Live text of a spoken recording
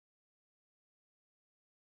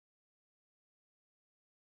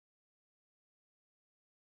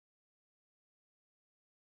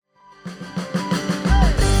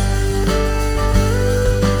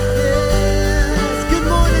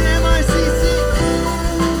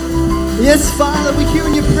Yes, Father, we're here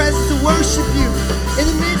in your presence to worship you in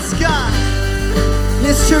the midst, God.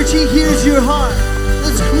 Yes, church, he hears your heart.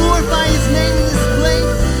 Let's glorify his name in this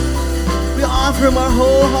place. We offer him our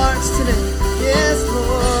whole hearts today. Yes,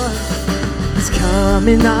 Lord. He's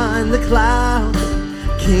coming on the clouds.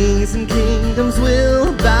 Kings and kingdoms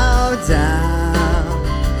will bow down.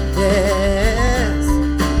 Yes.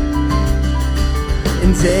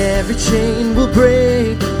 And every chain will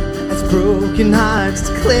break as broken hearts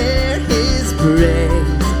declare his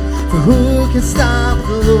praise. For who can stop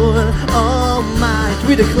the Lord Almighty?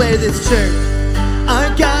 We declare this, church. Our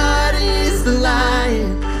God is the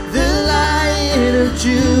Lion of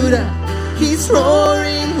Judah. He's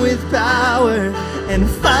roaring with power and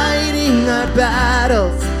fighting our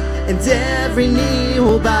battles. And every knee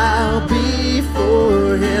will bow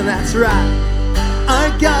before him. That's right.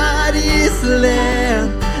 Our God is the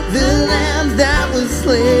Lamb that was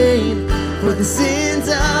slain for the sins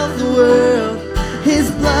of the world.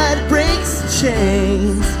 His blood breaks the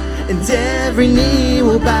chains, and every knee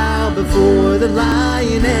will bow before the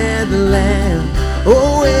Lion and the Lamb.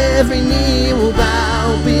 Oh, every knee will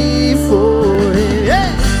bow before him.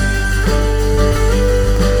 Hey!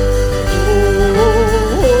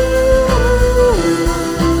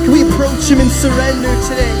 Can we approach him and surrender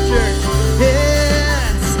today, church?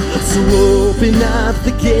 Yes! So open up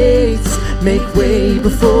the gates, make way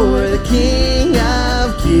before the King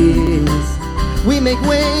of Kings. We make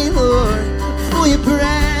way, Lord, for your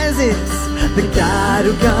presence. The God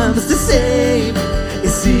who comes to save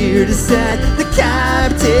is here to set the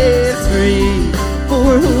captives free.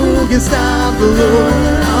 For who can stop the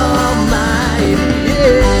Lord Almighty?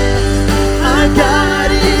 Yeah. Our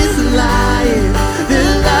God is the Lion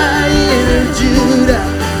of Judah.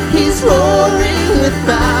 He's roaring with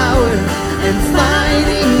power and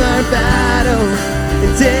fighting our battles.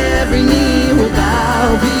 And every knee will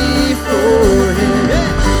bow before him. Yeah.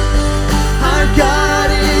 Our God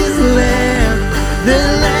is the Lamb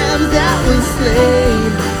that was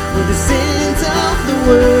slain for the sins of the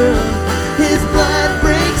world. His blood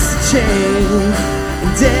breaks the chains,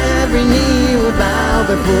 and every knee will bow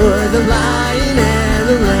before the Lion and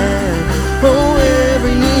the Lamb. Oh,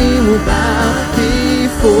 every knee will bow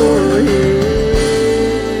before him.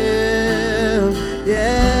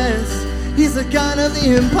 Yes, he's the God of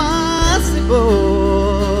the impossible.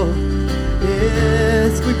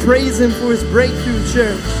 Yes, we praise him for his breakthrough,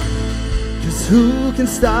 church. Cause who can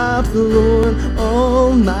stop the Lord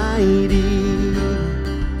Almighty?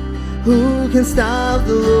 Who can stop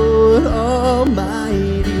the Lord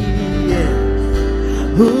Almighty? Yeah.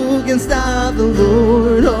 Who can stop the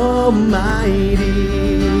Lord Almighty?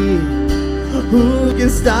 Who can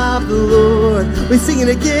stop the Lord? We sing it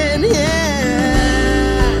again,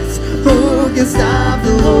 yes. Who can stop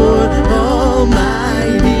the Lord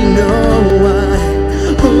Almighty? No one.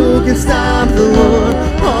 Who can stop the Lord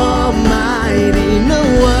Almighty? No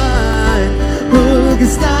one. Who can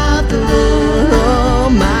stop the Lord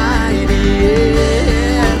Almighty?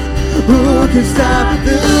 Yes. Who can stop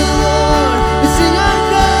the Lord? We sing our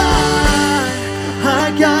God.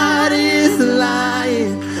 Our God is the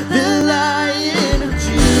Lion of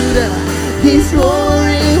Judah. He's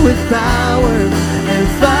roaring with power and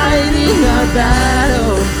fighting our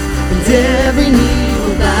battles. And every knee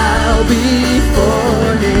will bow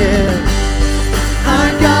before him.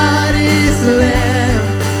 Our God is the Lamb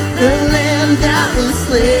that was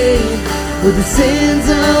slain for the sins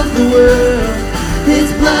of the world.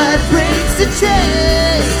 His blood breaks the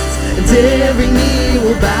chains, and every knee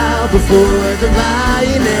will bow before the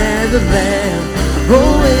Lion and the Lamb.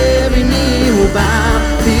 Oh, every knee will bow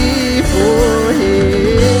before him.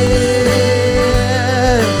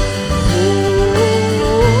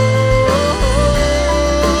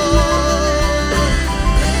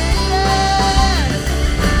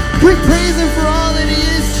 We praise him for all that he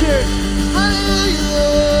is, church. Hallelujah,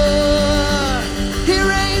 Lord. He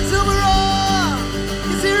reigns over all.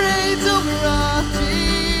 Yes, he reigns over all.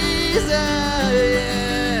 Jesus,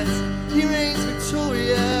 yes. He reigns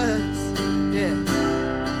victorious. Yes.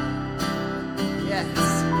 Yes.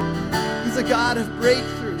 He's a God of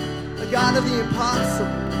breakthrough, a God of the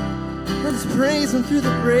impossible. Let's praise him through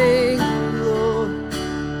the breakthrough, Lord.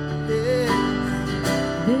 Yes.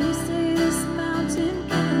 They say this mountain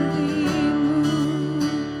can be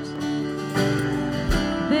moved.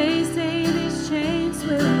 They say these chains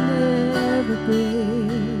will never break.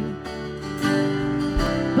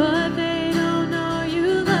 But they don't know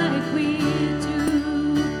you like we do.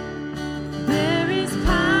 There is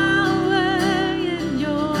power in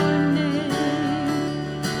your name.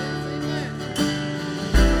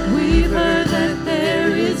 We've heard that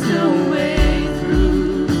there is no way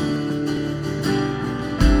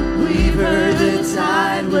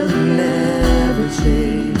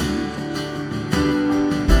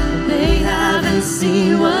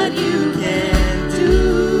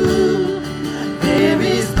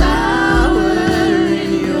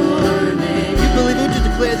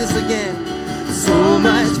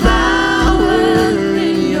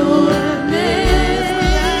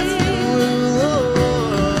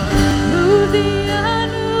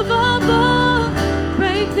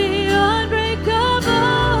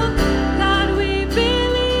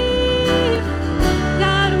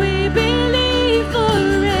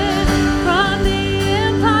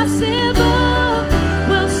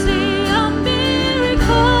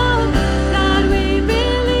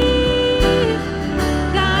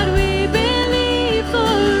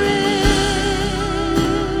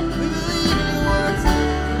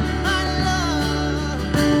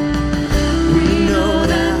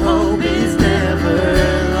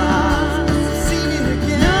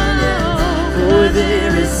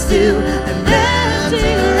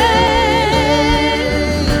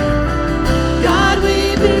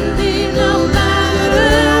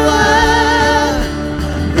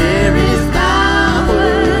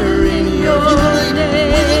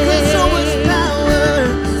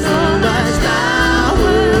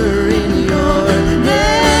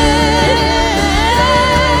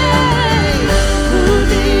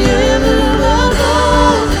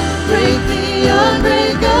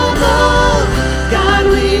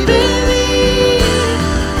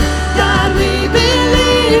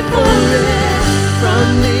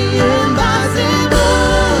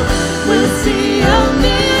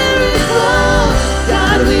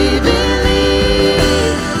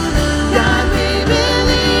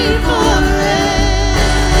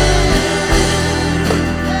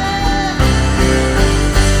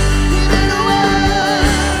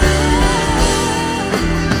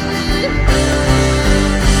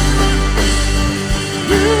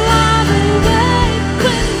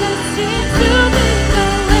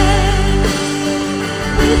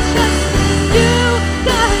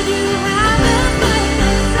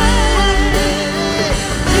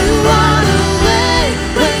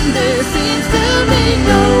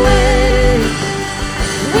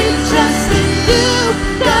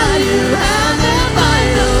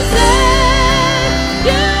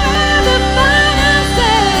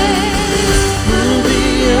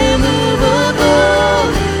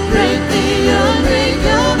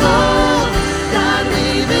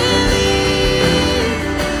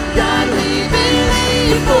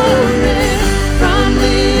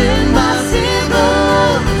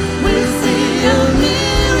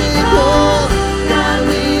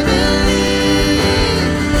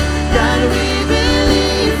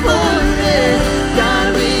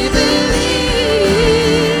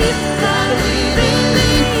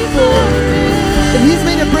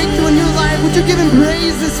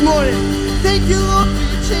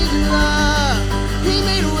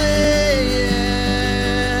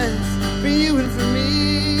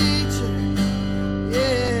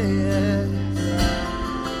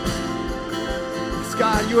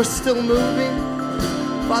you are still moving.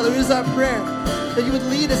 Father, it is our prayer that you would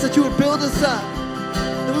lead us, that you would build us up,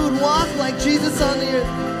 that we would walk like Jesus on the earth.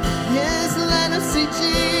 Yes, let them see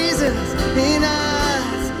Jesus in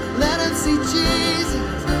us. Let them see Jesus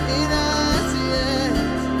in us,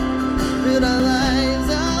 yes. Build our lives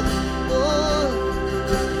up, oh,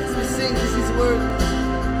 as we sing these words.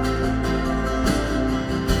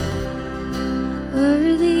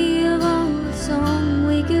 Worthy of all the song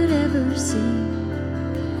we could ever sing,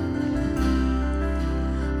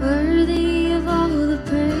 worthy of all the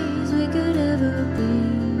praise we could ever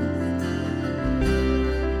bring,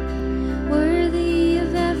 worthy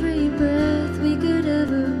of every breath we could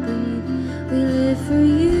ever breathe. We live for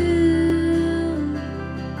you.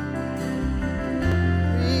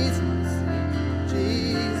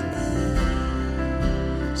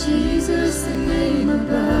 Jesus, the name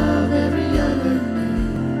above every other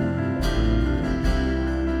name.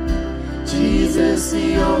 Jesus,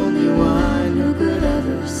 the only one who could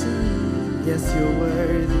ever sing. Yes, you're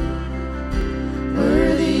worthy.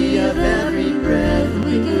 Worthy of every breath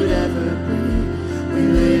we could ever breathe. We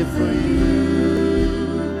live for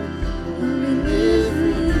you. We live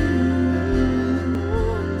for you.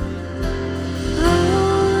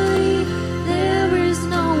 Holy, there is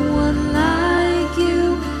no one like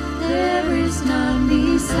you. There is none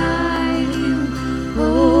beside you.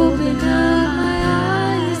 Open up my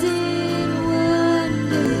eyes in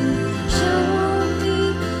wonder. Show me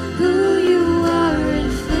who you are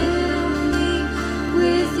and fill me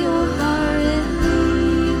with your heart and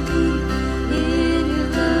lead me in your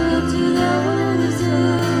love to those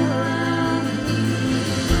around me.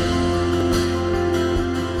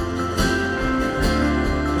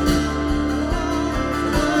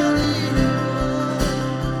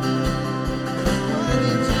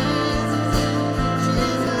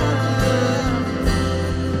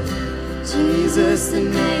 Jesus, the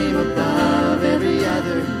name above every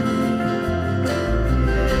other name.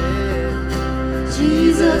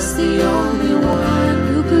 Jesus, the only one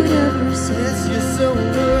who could ever sing. Yes, you're so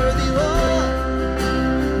worthy, Lord.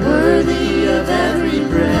 Worthy of every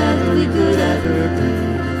breath we could ever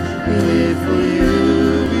breathe. We live for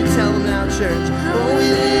you. We tell them now, church. Oh, we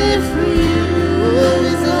live for you. Oh,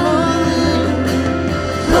 he's so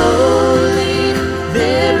Holy,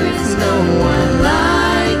 there is no one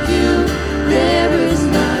like you. There is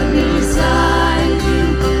none beside you.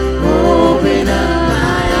 Open up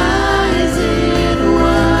my eyes in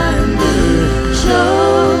wonder.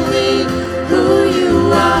 Show me who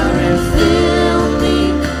you are and fill me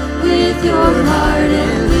with your heart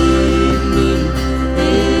and lead me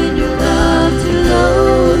in your love to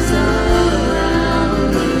those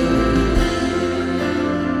around me.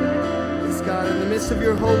 Yes, God, in the midst of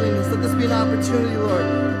your holiness, let this be an opportunity,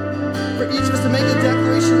 Lord, for each of us to make a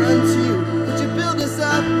declaration unto you. Would you build us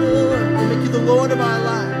up, Lord, and make you the Lord of our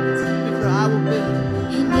lives? Because I will build.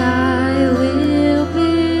 And I will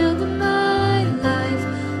build my life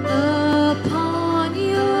upon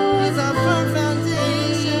yours. He's our firm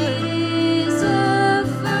foundation. Is a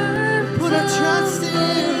firm Put our trust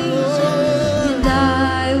in you, Lord. and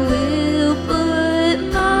I will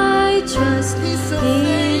put my trust He's so in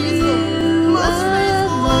faithful, you most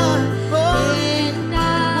faithful one. Holy, and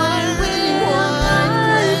I worthy will one.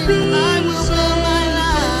 not be I will build my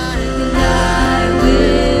life. and I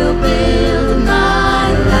will build my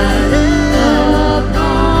life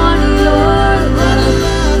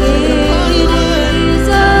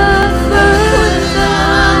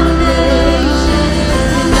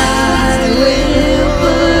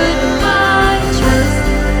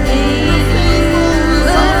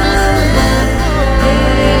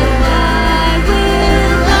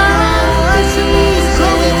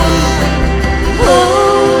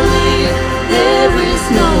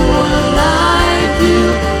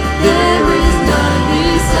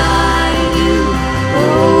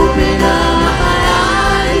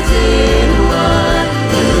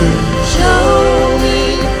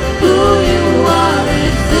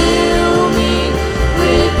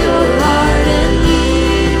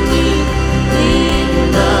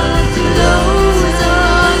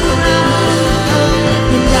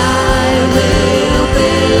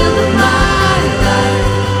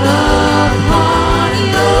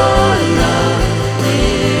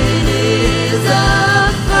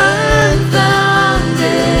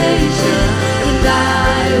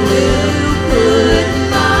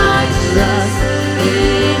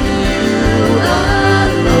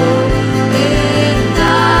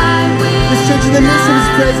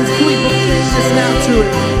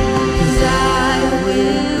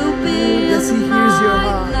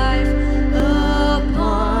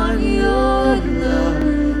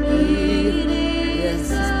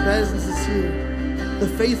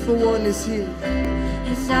faithful one is here.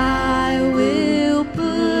 And I will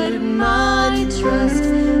put my trust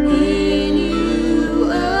in you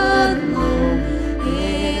alone,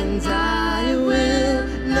 and I will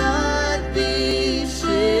not be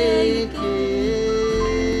shaken.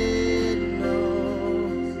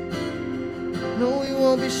 No, we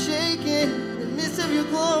won't be shaken in the midst of your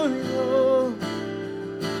glory, Lord.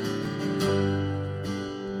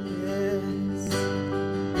 Yes.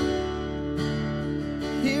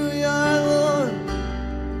 Here we are, Lord.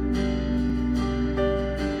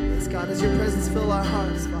 Yes, God, as your presence fill our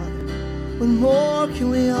hearts, Father. What more can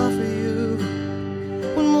we offer you?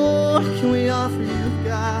 What more can we offer you,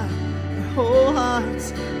 God? Our whole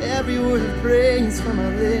hearts, every word of praise from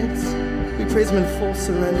our lips. We praise Him in full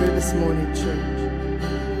surrender this morning, church.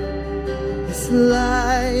 This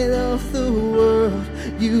light of the world,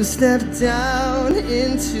 you stepped down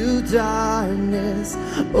into darkness.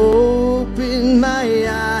 Open my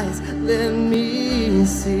eyes, let me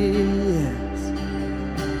see.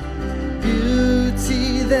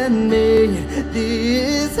 Beauty that made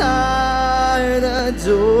this heart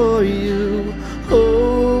adore you.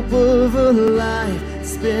 Hope of a life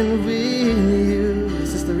spent with you.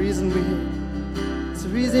 This is the reason we're here. It's the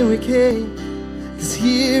reason we came. 'Cause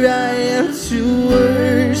here I am to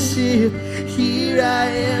worship. Here I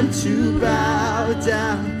am to bow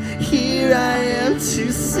down. Here I am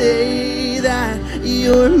to say that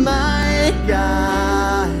you're my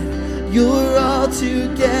God. You're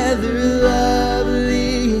altogether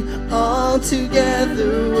lovely,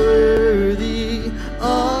 altogether worthy,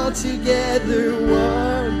 altogether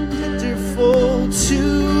wonderful to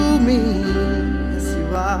me. Yes, you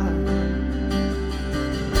are.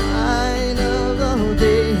 Mine of all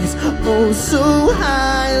days, oh so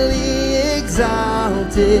highly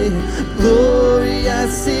exalted,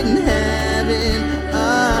 glorious in heaven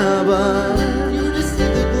above. You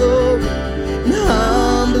receive the glory, and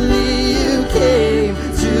humbly you came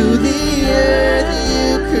to the earth you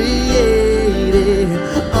created.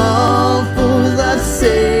 All for love's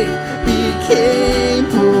sake became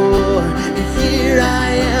poor. And here I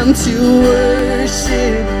am to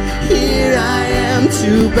worship. Here I am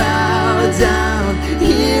to bow down.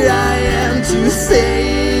 Here I am to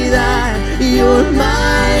say that you're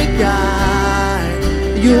my God.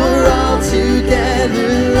 You're altogether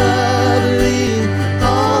lovely,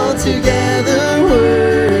 altogether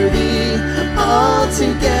worthy,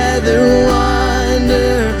 altogether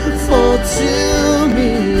wonderful to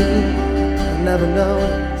me. I'll never know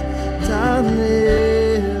it. I'll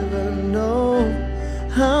never know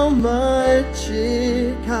how much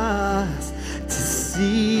it costs to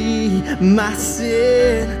see my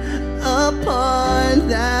sin upon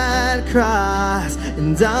that cross.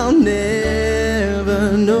 And I'll never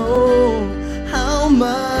know how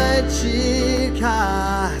much it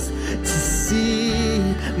costs to see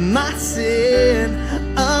my sin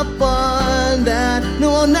upon that. No,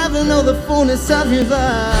 I'll never know the fullness of your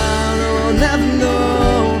love. No, I'll never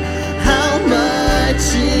know how much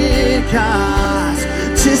it costs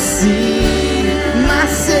to see my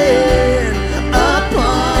sin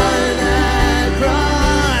upon that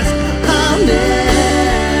cross. I'll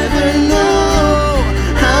never know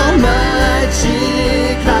how much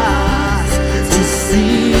it costs to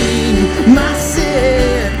see my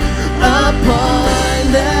sin upon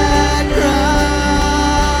that cross.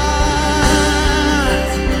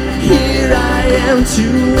 Here I am to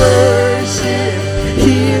worship.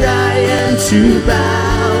 Here I am to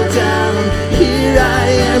bow down. Here I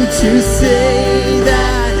am to say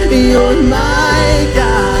that you're my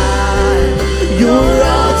God. You're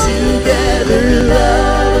altogether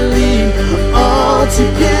lovely,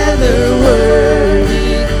 altogether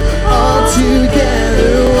worthy,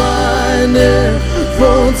 altogether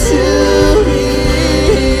wonderful to me.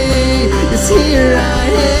 Yes, here I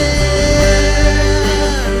am.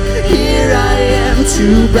 Here I am to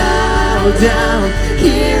bow down.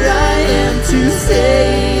 Here I am to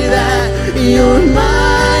say that you're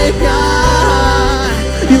my God.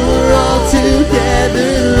 You're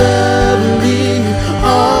altogether lovely,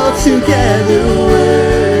 altogether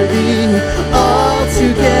worthy,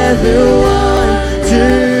 altogether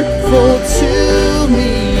wonderful to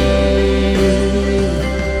me.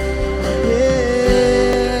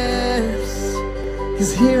 Yes,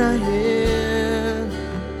 'cause here I am,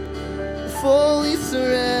 fully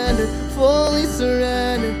surrendered, fully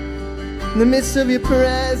surrendered. In the midst of your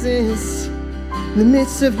presence, in the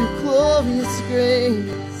midst of your glorious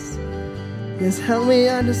grace. Yes, help me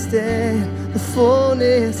understand the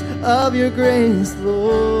fullness of your grace,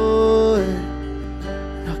 Lord.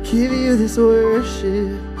 And I'll give you this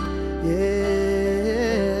worship,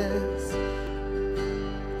 yes.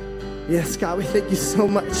 Yes, God, we thank you so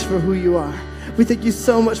much for who you are. We thank you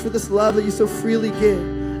so much for this love that you so freely give.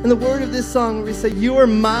 And the word of this song, we say, you are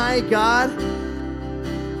my God.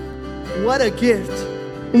 What a gift.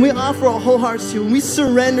 When we offer our whole hearts to you, when we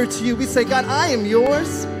surrender to you, we say, God, I am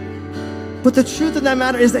yours. But the truth of that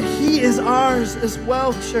matter is that he is ours as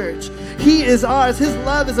well, church. He is ours. His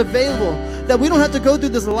love is available, that we don't have to go through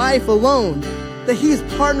this life alone, that he is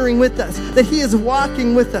partnering with us, that he is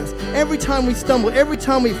walking with us. Every time we stumble, every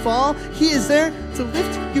time we fall, he is there to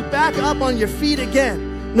lift you back up on your feet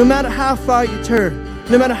again. No matter how far you turn,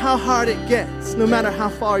 no matter how hard it gets, no matter how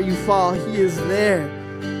far you fall, he is there.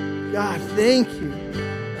 God, thank you.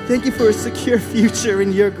 Thank you for a secure future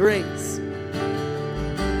in your grace.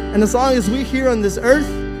 And as long as we're here on this earth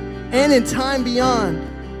and in time beyond,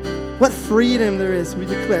 what freedom there is, we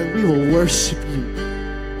declare we will worship you.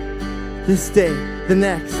 This day, the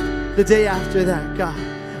next, the day after that, God,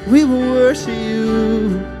 we will worship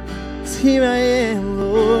you. 'Cause here I am,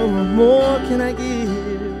 Lord, what more can I give?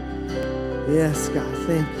 Yes, God,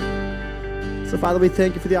 thank you. So, Father, we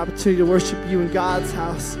thank you for the opportunity to worship you in God's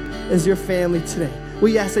house as your family today.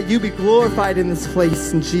 We ask that you be glorified in this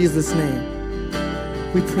place in Jesus' name.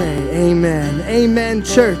 We pray, amen. Amen,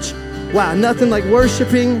 church. Wow, nothing like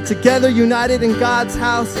worshiping together, united in God's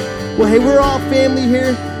house. Well, hey, we're all family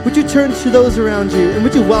here. Would you turn to those around you and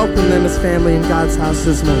would you welcome them as family in God's house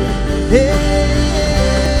this morning? Hey.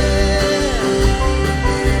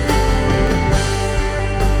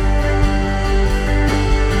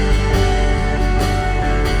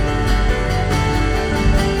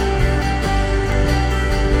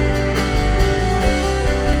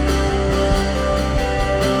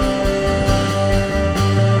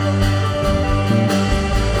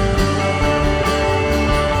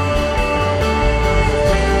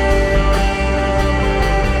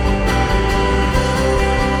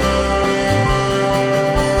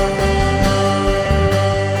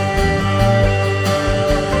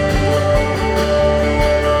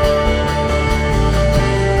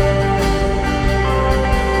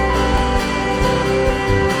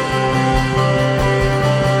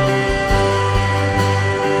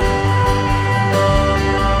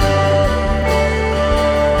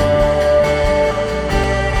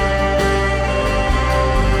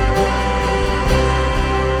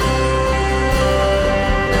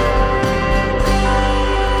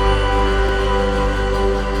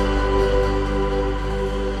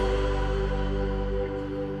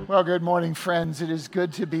 Well, good morning, friends. It is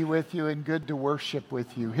good to be with you and good to worship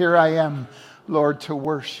with you. Here I am, Lord, to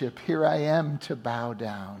worship. Here I am to bow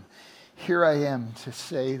down. Here I am to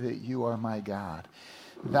say that you are my God.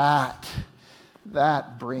 That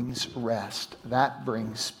brings rest. That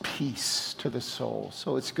brings peace to the soul.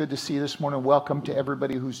 So it's good to see you this morning. Welcome to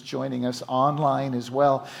everybody who's joining us online as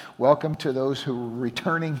well. Welcome to those who are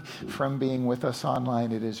returning from being with us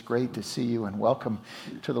online. It is great to see you, and welcome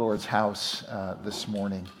to the Lord's house this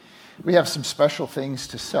morning. We have some special things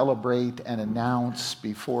to celebrate and announce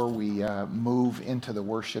before we move into the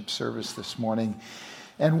worship service this morning.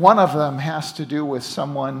 And one of them has to do with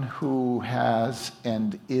someone who has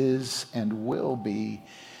and is and will be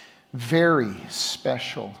very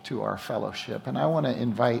special to our fellowship. And I want to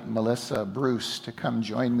invite Melissa Bruce to come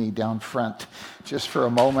join me down front just for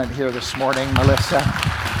a moment here this morning. Melissa.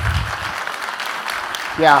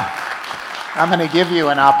 Yeah, I'm going to give you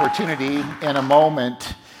an opportunity in a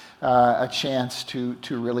moment, a chance to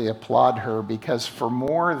really applaud her, because for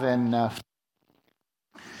more than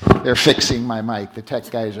they're fixing my mic. The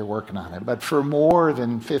tech guys are working on it. But for more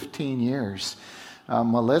than 15 years,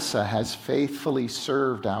 Melissa has faithfully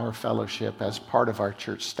served our fellowship as part of our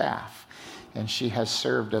church staff. And she has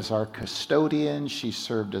served as our custodian. She's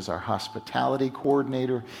served as our hospitality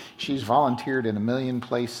coordinator. She's volunteered in a million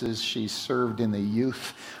places. She's served in the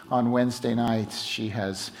youth on Wednesday nights. She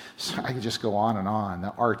has, I could just go on,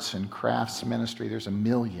 the arts and crafts ministry. There's a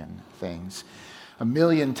million things. A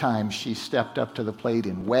million times she stepped up to the plate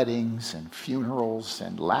in weddings and funerals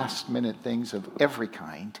and last-minute things of every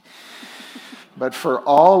kind. But for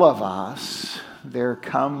all of us, there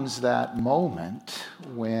comes that moment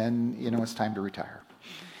when, it's time to retire.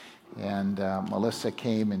 And Melissa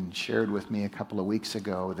came and shared with me a couple of weeks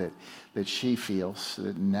ago that she feels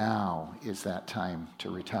that now is that time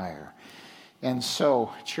to retire. And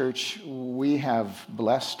so, church, we have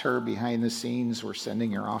blessed her behind the scenes. We're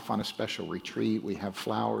sending her off on a special retreat. We have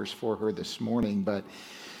flowers for her this morning, but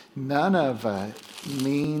none of it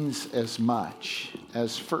means as much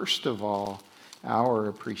as, first of all, our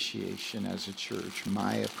appreciation as a church,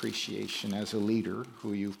 my appreciation as a leader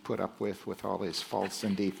who you've put up with all his faults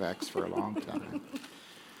and defects for a long time.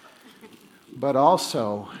 But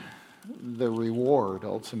also the reward,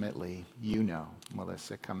 ultimately, you know,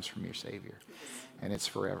 Melissa, comes from your Savior. And it's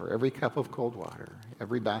forever. Every cup of cold water,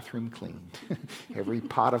 every bathroom cleaned, every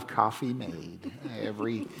pot of coffee made,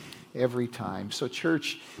 every time. So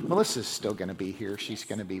church, Melissa's still going to be here. She's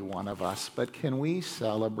going to be one of us. But can we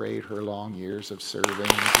celebrate her long years of serving?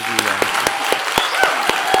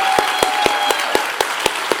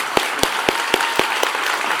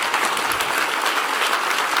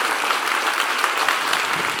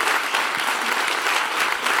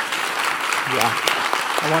 Yeah.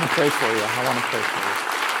 I want to pray for you.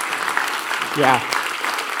 Yeah.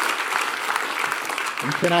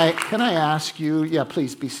 And can I ask you, yeah,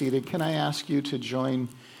 please be seated. Can I ask you to join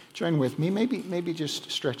with me? Maybe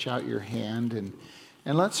just stretch out your hand and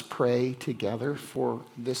let's pray together for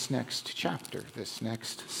this next chapter, this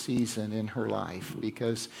next season in her life,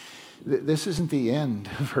 because this isn't the end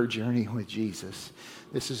of her journey with Jesus.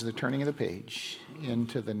 This is the turning of the page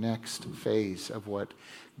into the next phase of what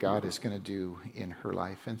God is going to do in her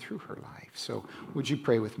life and through her life. So would you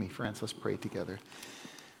pray with me, friends? Let's pray together.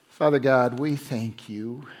 Father God, we thank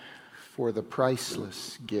you for the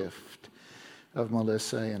priceless gift of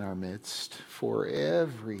Melissa in our midst, for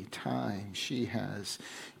every time she has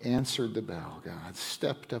answered the bell, God,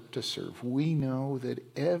 stepped up to serve. We know that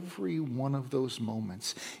every one of those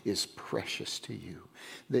moments is precious to you,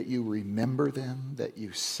 that you remember them, that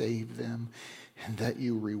you save them, and that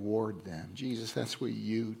you reward them. Jesus, that's what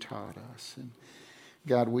you taught us. And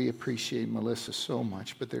God, we appreciate Melissa so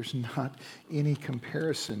much, but there's not any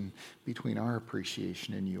comparison between our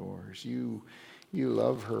appreciation and yours. You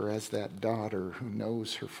love her as that daughter who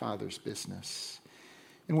knows her father's business.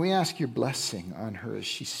 And we ask your blessing on her as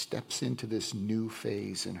she steps into this new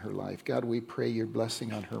phase in her life. God, we pray your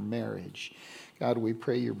blessing on her marriage. God, we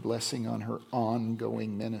pray your blessing on her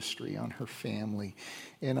ongoing ministry, on her family,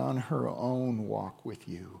 and on her own walk with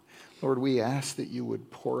you. Lord, we ask that you would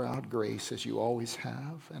pour out grace as you always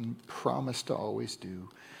have and promise to always do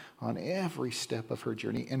on every step of her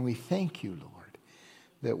journey. And we thank you, Lord,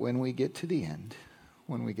 that when we get to the end,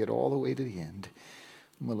 when we get all the way to the end,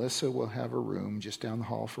 Melissa will have a room just down the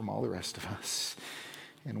hall from all the rest of us,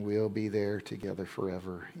 and we'll be there together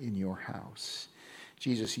forever in your house.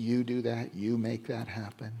 Jesus, you do that. You make that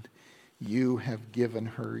happen. You have given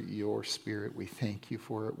her your Spirit. We thank you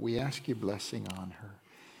for it. We ask your blessing on her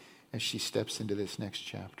as she steps into this next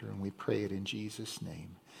chapter, and we pray it in Jesus'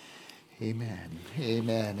 name. Amen.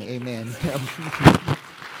 Amen. Amen. Thank you.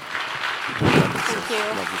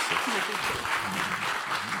 Love you, sis.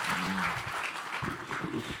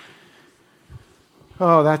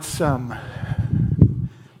 Oh, that's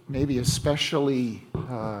maybe especially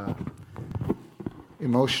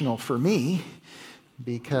emotional for me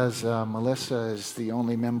because Melissa is the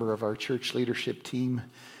only member of our church leadership team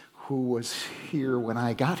who was here when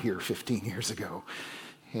I got here 15 years ago.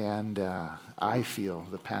 And I feel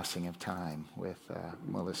the passing of time with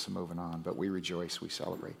Melissa moving on, but we rejoice, we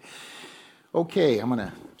celebrate. Okay, I'm going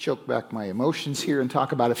to choke back my emotions here and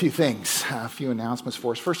talk about a few things, a few announcements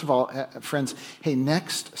for us. First of all, friends, hey,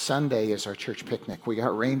 next Sunday is our church picnic. We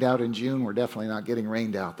got rained out in June. We're definitely not getting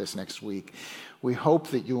rained out this next week. We hope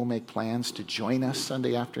that you will make plans to join us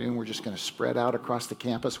Sunday afternoon. We're just going to spread out across the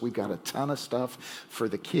campus. We've got a ton of stuff for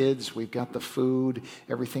the kids. We've got the food.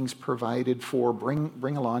 Everything's provided for.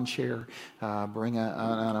 Bring a lawn chair. Bring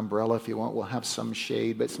an umbrella if you want. We'll have some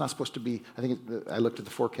shade, but it's not supposed to be, I think I looked at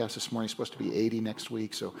the forecast this morning, it's supposed to be 80 next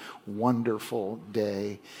week, so wonderful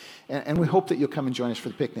day. And we hope that you'll come and join us for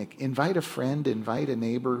the picnic. Invite a friend, invite a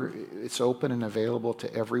neighbor. It's open and available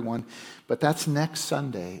to everyone. But that's next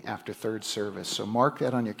Sunday after third service. So mark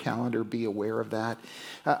that on your calendar. Be aware of that.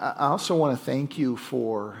 I also want to thank you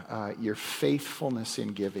for your faithfulness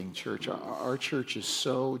in giving, church. Our church is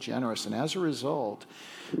so generous. And as a result,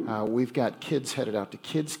 we've got kids headed out to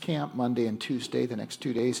kids camp Monday and Tuesday, the next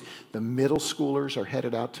 2 days. The middle schoolers are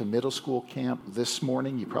headed out to middle school camp this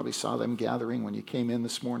morning. You probably saw them gathering when you came in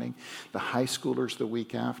this morning. The high schoolers the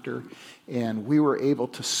week after. And we were able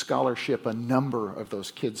to scholarship a number of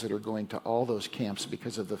those kids that are going to all those camps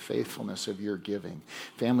because of the faithfulness of your giving.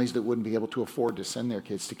 Families that wouldn't be able to afford to send their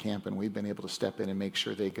kids to camp, and we've been able to step in and make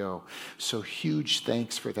sure they go. So huge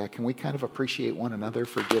thanks for that. Can we kind of appreciate one another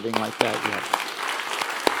for giving like that? Yeah.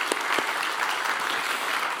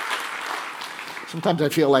 Sometimes I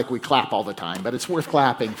feel like we clap all the time, but it's worth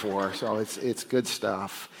clapping for, so it's good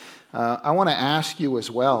stuff. I want to ask you as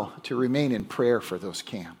well to remain in prayer for those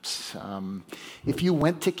camps. If you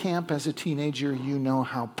went to camp as a teenager, you know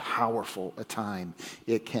how powerful a time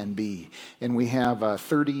it can be. And we have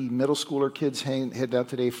 30 middle schooler kids headed out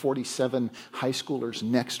today, 47 high schoolers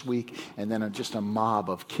next week, and then just a mob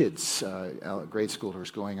of kids, grade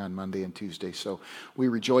schoolers, going on Monday and Tuesday. So we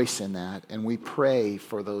rejoice in that, and we pray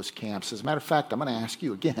for those camps. As a matter of fact, I'm going to ask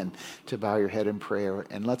you again to bow your head in prayer,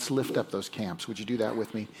 and let's lift up those camps. Would you do that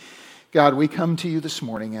with me? God, we come to you this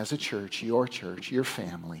morning as a church, your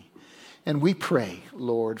family. And we pray,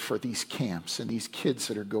 Lord, for these camps and these kids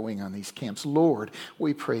that are going on these camps. Lord,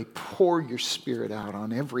 we pray, pour your Spirit out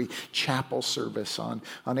on every chapel service, on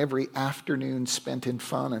every afternoon spent in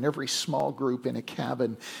fun, on every small group in a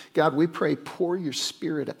cabin. God, we pray, pour your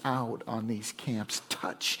Spirit out on these camps.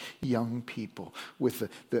 Touch young people with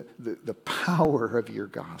the power of your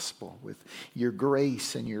gospel, with your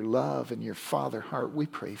grace and your love and your Father heart. We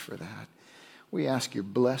pray for that. We ask your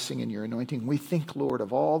blessing and your anointing. We think, Lord,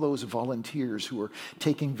 of all those volunteers who are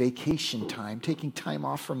taking vacation time, taking time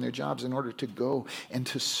off from their jobs in order to go and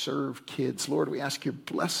to serve kids. Lord, we ask your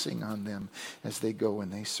blessing on them as they go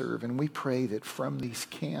and they serve. And we pray that from these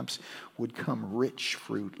camps would come rich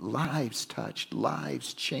fruit, lives touched,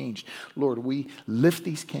 lives changed. Lord, we lift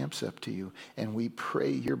these camps up to you, and we pray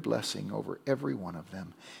your blessing over every one of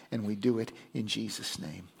them. And we do it in Jesus'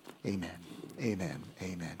 name. Amen. Amen.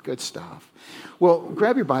 Amen. Good stuff. Well,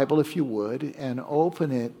 grab your Bible, if you would, and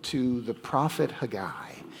open it to the prophet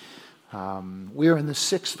Haggai. We are in the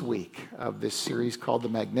 6th week of this series called The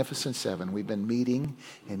Magnificent Seven. We've been meeting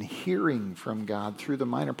and hearing from God through the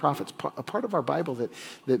minor prophets, a part of our Bible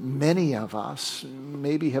that many of us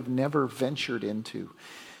maybe have never ventured into.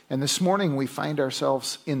 And this morning we find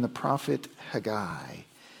ourselves in the prophet Haggai.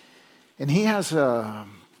 And he has a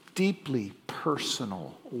deeply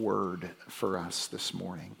personal word for us this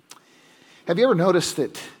morning. Have you ever noticed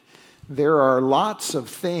that there are lots of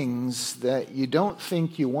things that you don't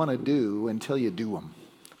think you want to do until you do them?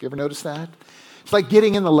 Have you ever noticed that? It's like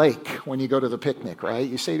getting in the lake when you go to the picnic, right?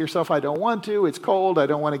 You say to yourself, I don't want to, it's cold, I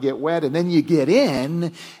don't want to get wet, and then you get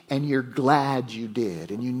in and you're glad you did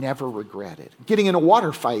and you never regret it. Getting in a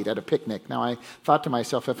water fight at a picnic. Now, I thought to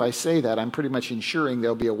myself, if I say that, I'm pretty much ensuring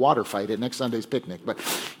there'll be a water fight at next Sunday's picnic. But,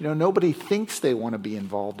 nobody thinks they want to be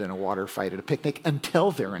involved in a water fight at a picnic until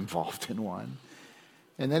they're involved in one.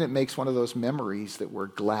 And then it makes one of those memories that we're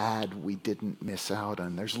glad we didn't miss out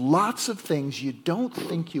on. There's lots of things you don't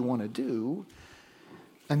think you want to do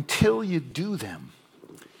until you do them.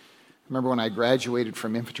 Remember when I graduated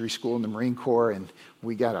from infantry school in the Marine Corps, and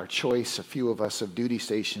we got our choice, a few of us, of duty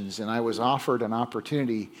stations, and I was offered an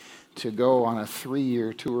opportunity to go on a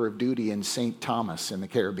 3-year tour of duty in St. Thomas in the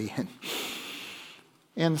Caribbean.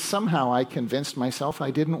 And somehow I convinced myself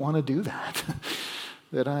I didn't want to do that.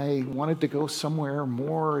 That I wanted to go somewhere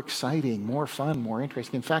more exciting, more fun, more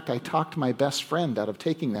interesting. In fact, I talked my best friend out of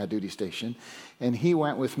taking that duty station, and he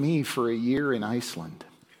went with me for a year in Iceland.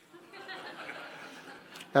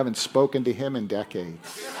 Haven't spoken to him in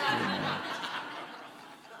decades.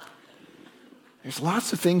 There's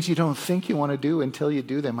lots of things you don't think you want to do until you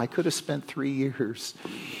do them. I could have spent 3 years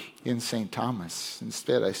in St. Thomas.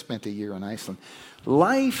 Instead, I spent a year in Iceland.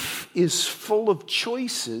 Life is full of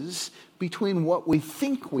choices between what we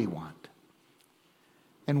think we want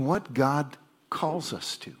and what God calls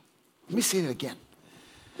us to. Let me say that again.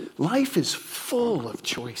 Life is full of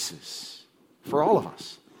choices for all of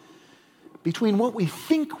us between what we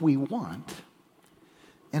think we want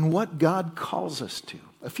and what God calls us to.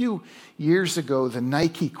 A few years ago, the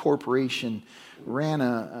Nike Corporation ran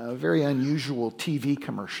a very unusual TV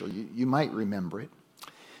commercial. You might remember it.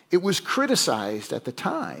 It was criticized at the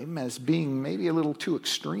time as being maybe a little too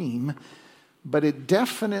extreme, but it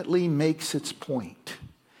definitely makes its point.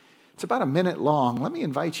 It's about a minute long. Let me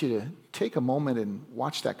invite you to take a moment and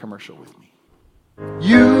watch that commercial with me.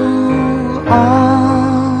 You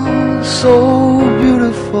are so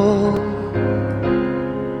beautiful.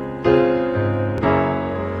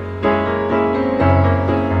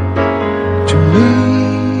 To me,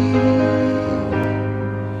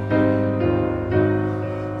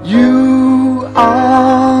 you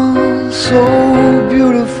are so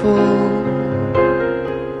beautiful.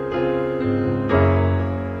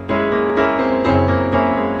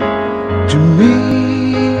 To me,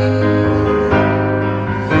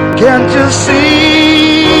 can't you see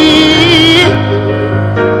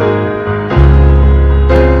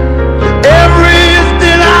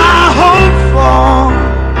everything I hope for?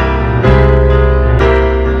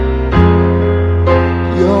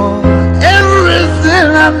 You're everything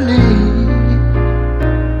I need.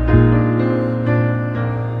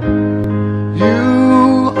 You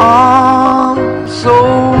are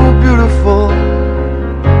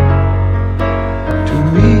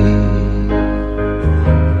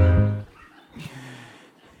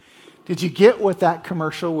Did you get what that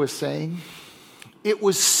commercial was saying? It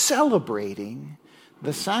was celebrating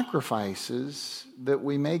the sacrifices that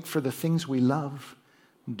we make for the things we love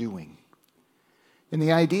doing. And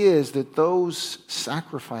the idea is that those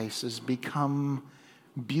sacrifices become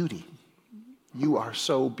beauty. You are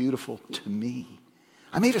so beautiful to me.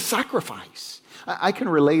 I made a sacrifice. I can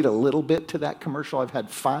relate a little bit to that commercial. I've had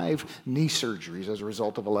 5 knee surgeries as a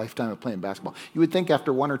result of a lifetime of playing basketball. You would think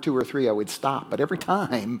after 1 or 2 or 3 I would stop, but every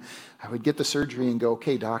time I would get the surgery and go,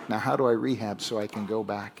 okay, doc, now how do I rehab so I can go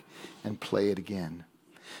back and play it again?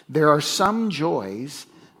 There are some joys,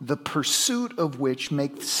 the pursuit of which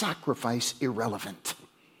make sacrifice irrelevant.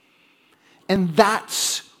 And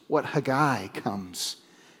that's what Haggai comes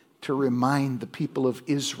to remind the people of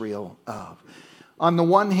Israel of. On the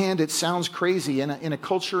one hand, it sounds crazy in a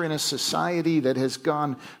culture, in a society that has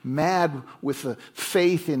gone mad with the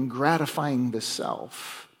faith in gratifying the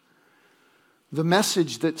self. The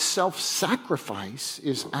message that self-sacrifice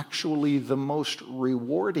is actually the most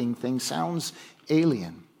rewarding thing sounds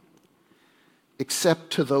alien,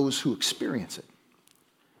 except to those who experience it.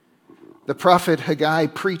 The prophet Haggai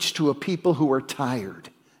preached to a people who were tired,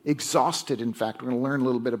 exhausted, in fact. We're going to learn a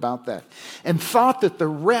little bit about that. And thought that the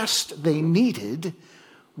rest they needed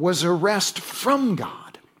was a rest from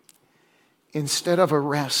God instead of a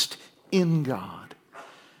rest in God.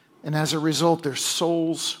 And as a result, their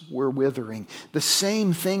souls were withering. The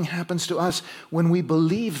same thing happens to us when we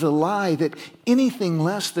believe the lie that anything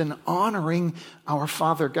less than honoring our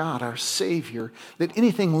Father God, our Savior, that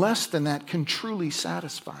anything less than that can truly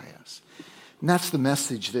satisfy us. And that's the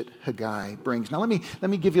message that Haggai brings. Now let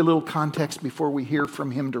me give you a little context before we hear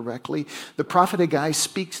from him directly. The prophet Haggai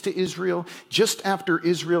speaks to Israel just after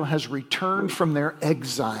Israel has returned from their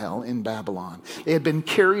exile in Babylon. They had been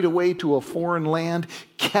carried away to a foreign land,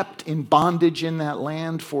 kept in bondage in that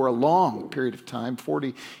land for a long period of time,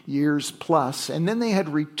 40 years plus. And then they had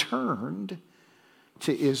returned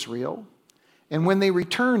to Israel. And when they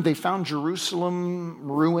returned, they found Jerusalem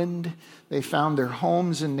ruined. They found their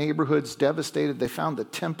homes and neighborhoods devastated. They found the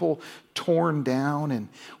temple torn down. And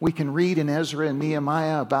we can read in Ezra and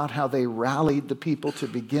Nehemiah about how they rallied the people to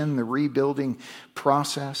begin the rebuilding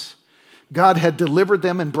process. God had delivered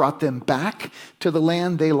them and brought them back to the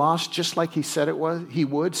land they lost, just like he said he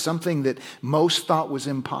would, something that most thought was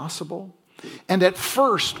impossible. And at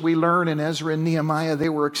first, we learn in Ezra and Nehemiah, they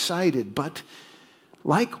were excited, but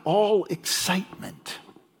like all excitement,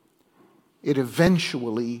 it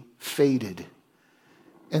eventually faded.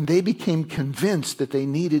 And they became convinced that they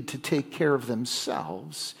needed to take care of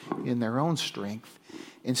themselves in their own strength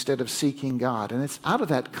instead of seeking God. And it's out of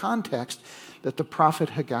that context that the prophet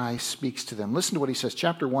Haggai speaks to them. Listen to what he says,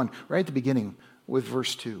 chapter 1, right at the beginning with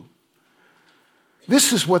verse 2.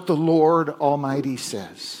 This is what the Lord Almighty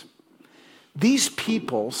says. These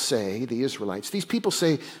people say, the Israelites, these people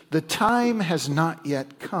say, the time has not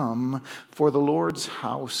yet come for the Lord's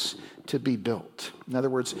house to be built. In other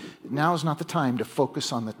words, now is not the time to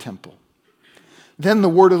focus on the temple. Then the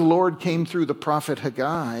word of the Lord came through the prophet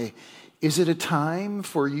Haggai. Is it a time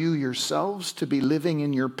for you yourselves to be living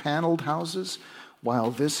in your paneled houses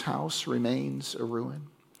while this house remains a ruin?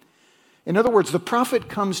 In other words, the prophet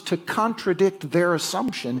comes to contradict their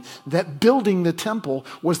assumption that building the temple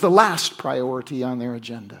was the last priority on their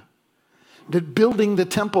agenda. That building the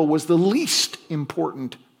temple was the least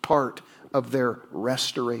important part of their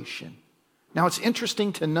restoration. Now, it's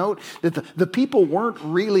interesting to note that the people weren't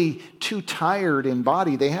really too tired in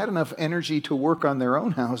body. They had enough energy to work on their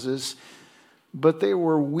own houses, but they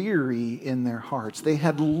were weary in their hearts. They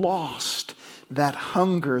had lost that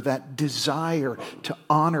hunger, that desire to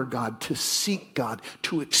honor God, to seek God,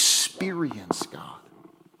 to experience God.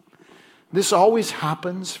 This always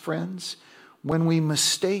happens, friends, when we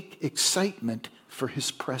mistake excitement for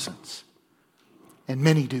his presence. And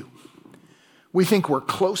many do. We think we're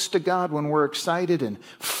close to God when we're excited and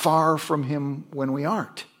far from him when we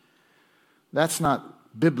aren't. That's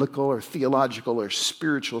not biblical or theological or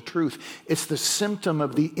spiritual truth. It's the symptom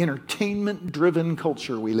of the entertainment-driven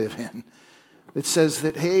culture we live in. It says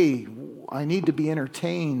that, hey, I need to be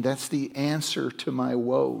entertained. That's the answer to my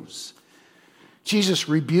woes. Jesus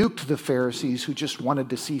rebuked the Pharisees who just wanted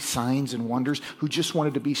to see signs and wonders, who just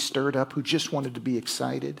wanted to be stirred up, who just wanted to be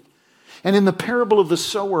excited. And in the parable of the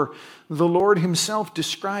sower, the Lord himself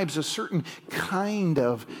describes a certain kind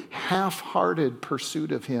of half-hearted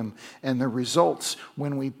pursuit of him and the results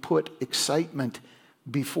when we put excitement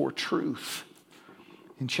before truth.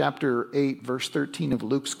 In chapter 8, verse 13 of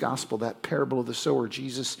Luke's gospel, that parable of the sower,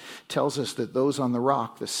 Jesus tells us that those on the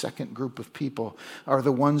rock, the second group of people, are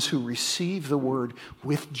the ones who receive the word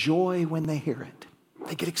with joy when they hear it.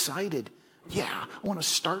 They get excited Yeah, I want to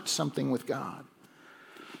start something with God.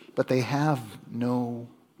 But they have no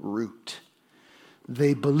root.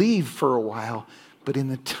 They believe for a while, but in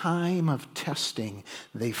the time of testing,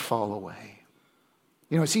 they fall away.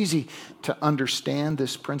 You know, it's easy to understand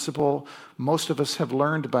this principle. Most of us have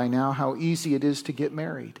learned by now how easy it is to get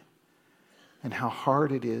married and how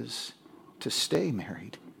hard it is to stay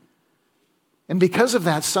married. And because of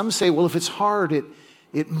that, some say, well, if it's hard,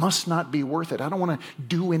 it must not be worth it. I don't want to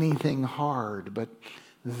do anything hard, but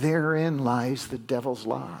therein lies the devil's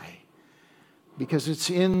lie. Because it's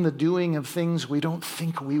in the doing of things we don't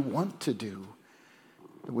think we want to do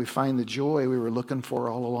that we find the joy we were looking for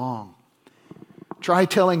all along. Try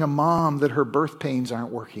telling a mom that her birth pains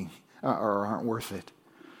aren't working or aren't worth it.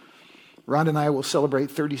 Rhonda and I will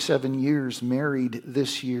celebrate 37 years married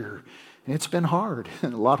this year. And it's been hard, a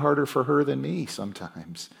lot harder for her than me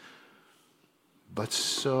sometimes. But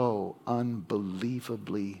so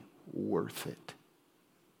unbelievably worth it.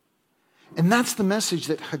 And that's the message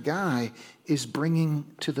that Haggai is bringing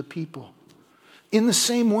to the people. In the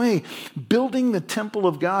same way, building the temple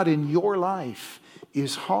of God in your life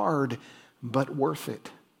is hard, but worth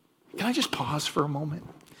it. Can I just pause for a moment?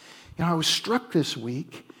 You know, I was struck this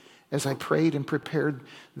week as I prayed and prepared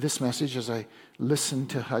this message, as I listened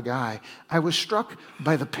to Haggai. I was struck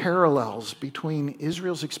by the parallels between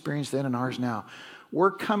Israel's experience then and ours now.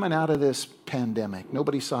 We're coming out of this pandemic.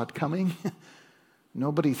 Nobody saw it coming.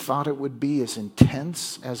 Nobody thought it would be as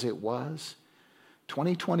intense as it was.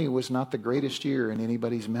 2020 was not the greatest year in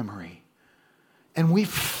anybody's memory. And we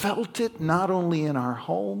felt it not only in our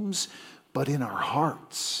homes, but in our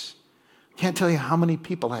hearts. Can't tell you how many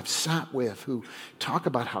people I've sat with who talk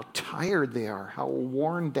about how tired they are, how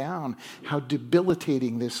worn down, how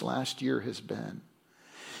debilitating this last year has been.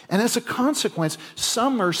 And as a consequence,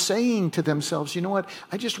 some are saying to themselves, you know what,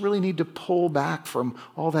 I just really need to pull back from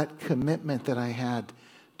all that commitment that I had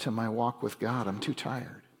to my walk with God. I'm too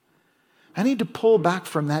tired. I need to pull back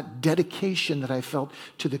from that dedication that I felt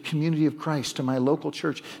to the community of Christ, to my local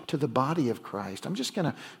church, to the body of Christ. I'm just going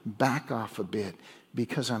to back off a bit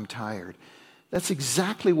because I'm tired. That's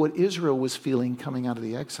exactly what Israel was feeling coming out of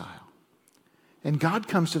the exile. And God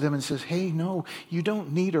comes to them and says, hey, no, you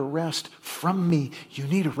don't need a rest from me. You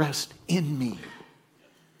need a rest in me.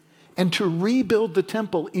 And to rebuild the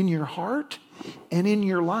temple in your heart and in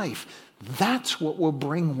your life, that's what will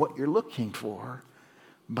bring what you're looking for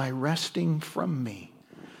by resting from me.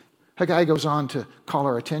 Haggai goes on to call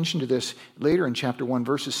our attention to this later in chapter 1,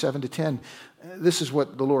 verses 7 to 10. This is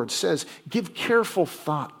what the Lord says. Give careful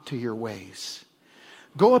thought to your ways.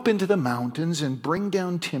 Go up into the mountains and bring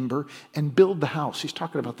down timber and build the house. He's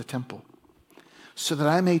talking about the temple. So that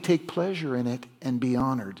I may take pleasure in it and be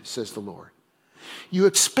honored, says the Lord. You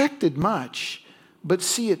expected much, but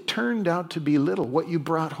see, it turned out to be little. What you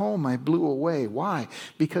brought home, I blew away. Why?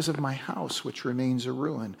 Because of my house, which remains a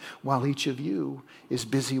ruin, while each of you is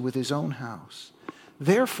busy with his own house.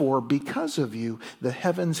 Therefore, because of you, the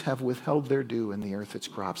heavens have withheld their dew and the earth its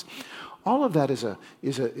crops. All of that is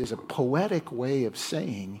a poetic way of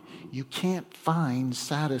saying you can't find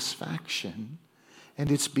satisfaction,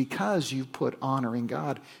 and it's because you've put honoring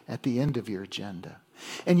God at the end of your agenda.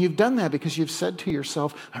 And you've done that because you've said to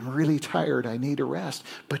yourself, I'm really tired, I need a rest.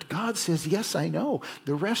 But God says, yes, I know.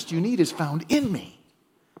 The rest you need is found in me,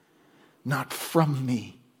 not from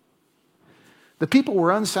me. The people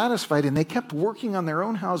were unsatisfied and they kept working on their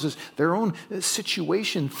own houses, their own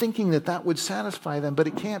situation, thinking that that would satisfy them, but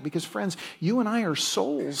it can't because, friends, you and I are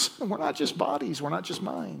souls. We're not just bodies. We're not just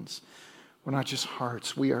minds. We're not just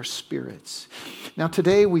hearts. We are spirits. Now,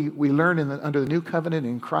 today we learn under the new covenant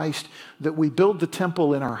in Christ that we build the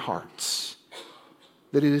temple in our hearts,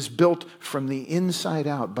 that it is built from the inside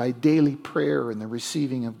out by daily prayer and the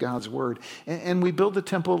receiving of God's word. And we build the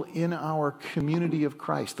temple in our community of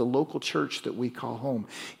Christ, the local church that we call home.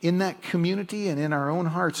 In that community and in our own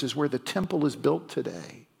hearts is where the temple is built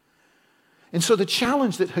today. And so the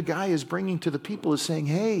challenge that Haggai is bringing to the people is saying,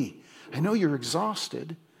 hey, I know you're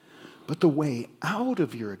exhausted, but the way out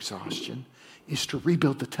of your exhaustion is to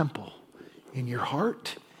rebuild the temple in your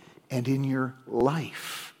heart and in your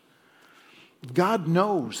life. God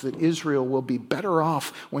knows that Israel will be better off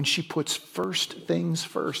when she puts first things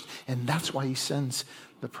first. And that's why he sends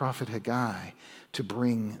the prophet Haggai to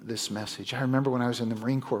bring this message. I remember when I was in the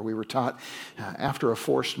Marine Corps, we were taught after a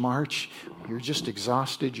forced march, you're just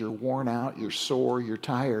exhausted, you're worn out, you're sore, you're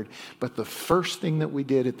tired. But the first thing that we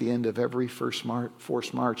did at the end of every forced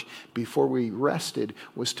march before we rested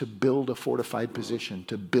was to build a fortified position,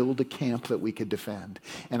 to build a camp that we could defend.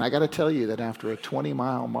 And I got to tell you that after a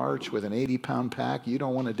 20-mile march with an 80-pound pack, you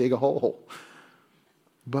don't want to dig a hole.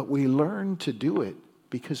 But we learned to do it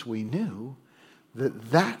because we knew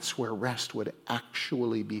that that's where rest would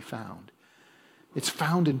actually be found. It's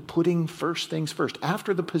found in putting first things first.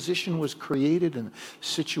 After the position was created and the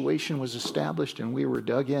situation was established and we were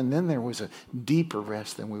dug in, then there was a deeper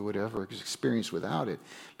rest than we would ever experience without it,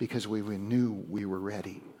 because we knew we were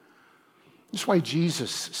ready. That's why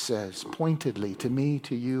Jesus says pointedly to me,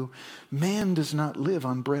 to you, man does not live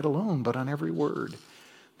on bread alone, but on every word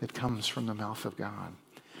that comes from the mouth of God.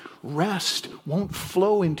 Rest won't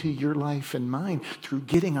flow into your life and mine through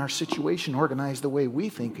getting our situation organized the way we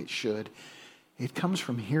think it should. It comes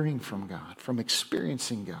from hearing from God, from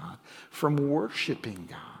experiencing God, from worshiping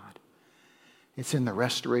God. It's in the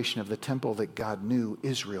restoration of the temple that God knew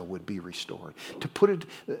Israel would be restored.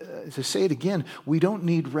 To say it again, we don't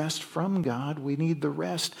need rest from God, we need the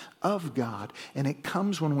rest of God. And it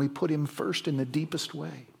comes when we put him first in the deepest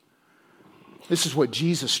way. This is what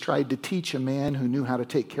Jesus tried to teach a man who knew how to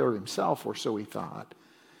take care of himself, or so he thought.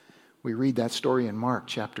 We read that story in Mark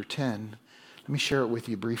chapter 10. Let me share it with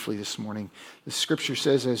you briefly this morning. The scripture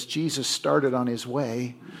says, as Jesus started on his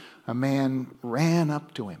way, a man ran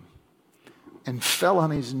up to him and fell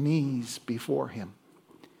on his knees before him.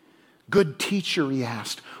 Good teacher, he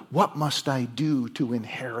asked, what must I do to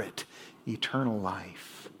inherit eternal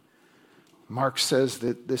life? Mark says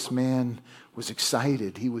that this man was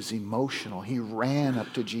excited. He was emotional. He ran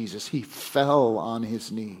up to Jesus. He fell on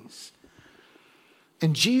his knees.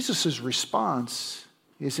 And Jesus' response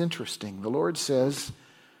is interesting. The Lord says,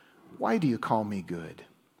 why do you call me good?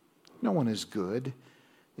 No one is good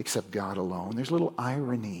except God alone. There's a little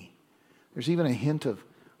irony. There's even a hint of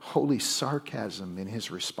holy sarcasm in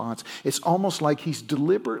his response. It's almost like he's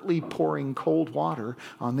deliberately pouring cold water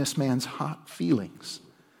on this man's hot feelings.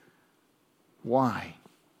 Why?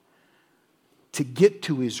 To get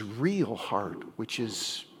to his real heart, which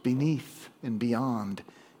is beneath and beyond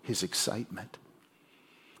his excitement.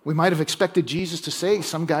 We might have expected Jesus to say,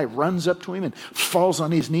 some guy runs up to him and falls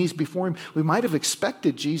on his knees before him. We might have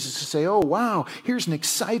expected Jesus to say, oh, wow, here's an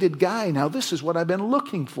excited guy. Now this is what I've been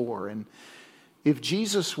looking for. And if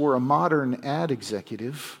Jesus were a modern ad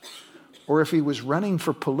executive, or if he was running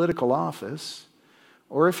for political office,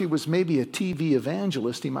 or if he was maybe a TV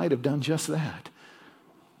evangelist, he might have done just that.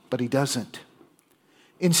 But he doesn't.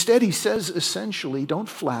 Instead, he says essentially, don't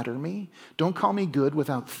flatter me. Don't call me good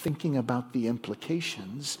without thinking about the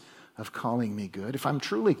implications of calling me good. If I'm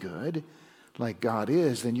truly good, like God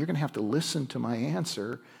is, then you're going to have to listen to my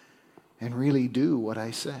answer and really do what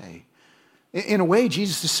I say. In a way,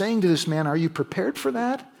 Jesus is saying to this man, are you prepared for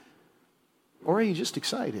that? Or are you just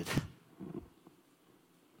excited?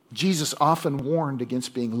 Jesus often warned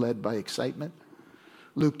against being led by excitement.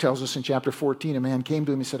 Luke tells us in chapter 14, a man came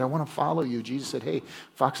to him and said, I want to follow you. Jesus said, hey,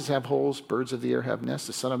 foxes have holes, birds of the air have nests.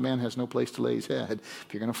 The Son of Man has no place to lay his head.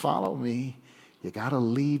 If you're going to follow me, you got to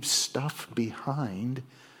leave stuff behind.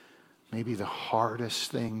 Maybe the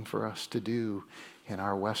hardest thing for us to do in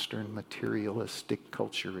our Western materialistic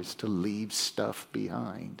culture is to leave stuff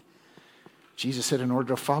behind. Jesus said, in order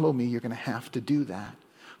to follow me, you're going to have to do that.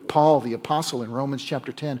 Paul, the apostle, in Romans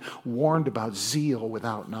chapter 10, warned about zeal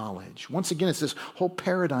without knowledge. Once again, it's this whole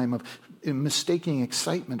paradigm of mistaking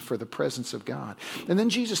excitement for the presence of God. And then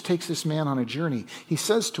Jesus takes this man on a journey. He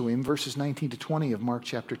says to him, verses 19 to 20 of Mark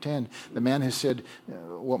chapter 10, the man has said,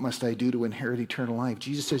 what must I do to inherit eternal life?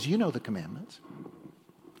 Jesus says, you know the commandments.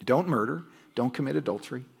 Don't murder. Don't commit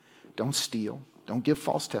adultery. Don't steal. Don't give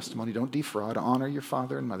false testimony. Don't defraud. Honor your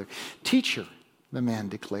father and mother. Teacher, the man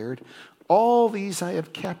declared, all these I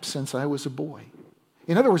have kept since I was a boy.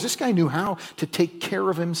 In other words, this guy knew how to take care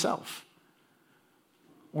of himself.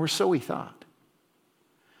 Or so he thought.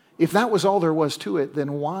 If that was all there was to it,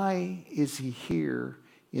 then why is he here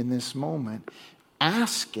in this moment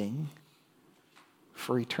asking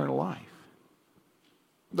for eternal life?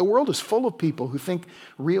 The world is full of people who think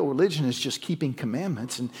real religion is just keeping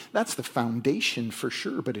commandments, and that's the foundation for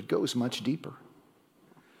sure, but it goes much deeper.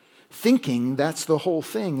 Thinking that's the whole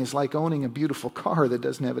thing is like owning a beautiful car that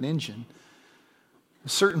doesn't have an engine. A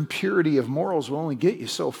certain purity of morals will only get you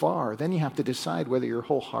so far. Then you have to decide whether your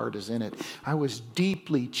whole heart is in it. I was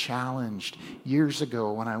deeply challenged years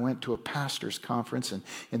ago when I went to a pastor's conference, and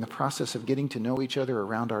in the process of getting to know each other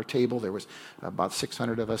around our table, there was about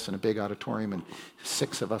 600 of us in a big auditorium and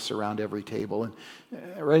 6 of us around every table. And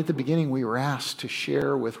right at the beginning, we were asked to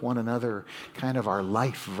share with one another kind of our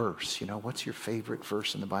life verse. You know, what's your favorite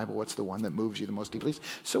verse in the Bible? What's the one that moves you the most deeply?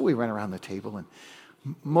 So we went around the table and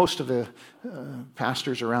Most of the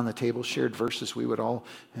pastors around the table shared verses we would all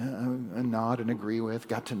nod and agree with.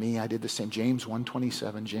 Got to me, I did the same. James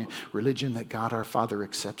 1:27, religion that God our Father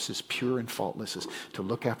accepts as pure and faultless is to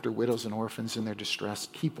look after widows and orphans in their distress,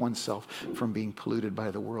 keep oneself from being polluted by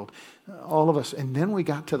the world. All of us. And then we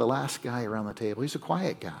got to the last guy around the table. He's a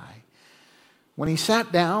quiet guy. When he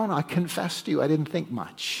sat down, I confess to you, I didn't think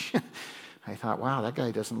much. I thought, wow, that guy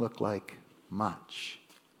doesn't look like much.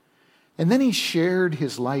 And then he shared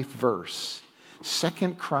his life verse,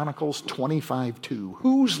 2 Chronicles 25:2.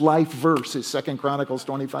 Whose life verse is 2 Chronicles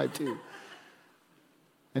 25:2?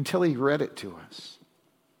 Until he read it to us.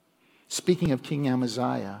 Speaking of King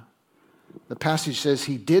Amaziah, the passage says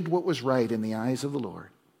he did what was right in the eyes of the Lord,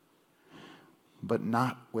 but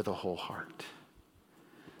not with a whole heart.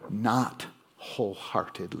 Not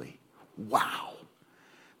wholeheartedly. Wow.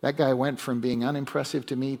 That guy went from being unimpressive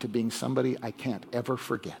to me to being somebody I can't ever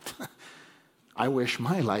forget. I wish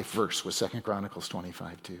my life verse was 2 Chronicles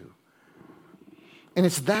 25:2. And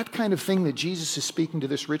it's that kind of thing that Jesus is speaking to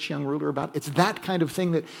this rich young ruler about. It's that kind of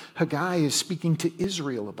thing that Haggai is speaking to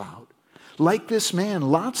Israel about. Like this man,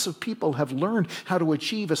 lots of people have learned how to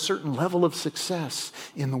achieve a certain level of success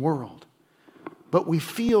in the world. But we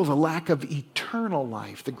feel the lack of eternal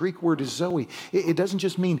life. The Greek word is zoe. It doesn't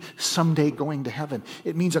just mean someday going to heaven.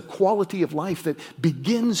 It means a quality of life that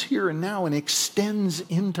begins here and now and extends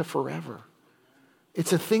into forever.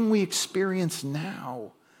 It's a thing we experience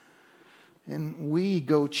now. And we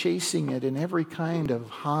go chasing it in every kind of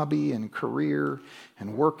hobby and career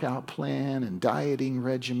and workout plan and dieting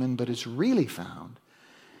regimen, but it's really found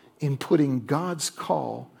in putting God's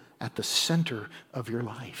call at the center of your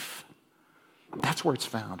life. That's where it's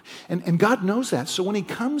found. And God knows that. So when he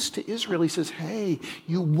comes to Israel, he says, hey,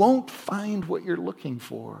 you won't find what you're looking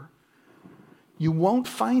for. You won't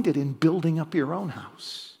find it in building up your own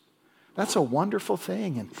house. That's a wonderful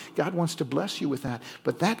thing, and God wants to bless you with that.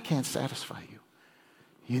 But that can't satisfy you.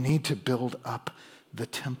 You need to build up the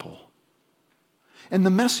temple. And the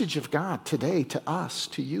message of God today to us,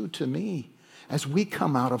 to you, to me, as we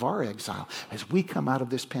come out of our exile, as we come out of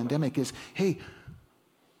this pandemic is, hey,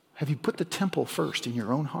 have you put the temple first in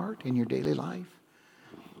your own heart, in your daily life,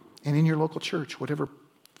 and in your local church, whatever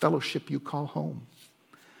fellowship you call home?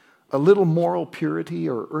 A little moral purity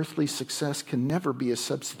or earthly success can never be a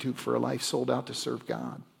substitute for a life sold out to serve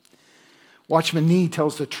God. Watchman Nee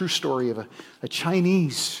tells the true story of a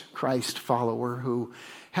Chinese Christ follower who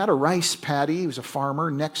had a rice paddy. He was a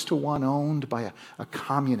farmer next to one owned by a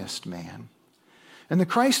communist man. And the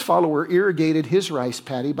Christ follower irrigated his rice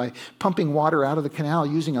paddy by pumping water out of the canal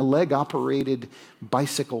using a leg-operated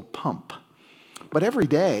bicycle pump. But every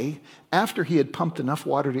day, after he had pumped enough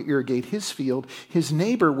water to irrigate his field, his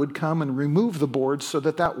neighbor would come and remove the boards so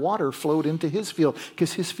that that water flowed into his field,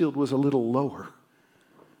 because his field was a little lower.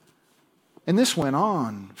 And this went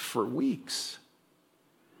on for weeks.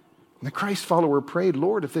 And the Christ follower prayed,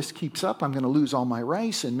 Lord, if this keeps up, I'm going to lose all my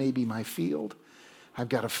rice and maybe my field. I've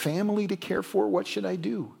got a family to care for. What should I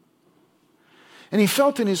do? And he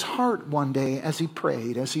felt in his heart one day as he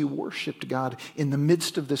prayed, as he worshiped God in the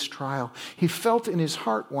midst of this trial, he felt in his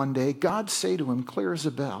heart one day God say to him, clear as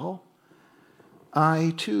a bell,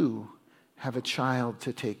 I too have a child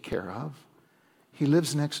to take care of. He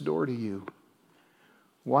lives next door to you.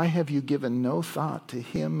 Why have you given no thought to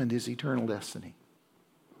him and his eternal destiny?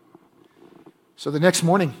 So the next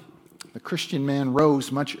morning, the Christian man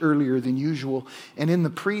rose much earlier than usual, and in the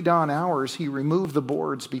pre-dawn hours, he removed the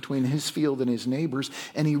boards between his field and his neighbor's,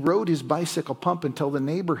 and he rode his bicycle pump until the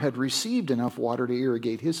neighbor had received enough water to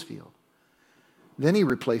irrigate his field. Then he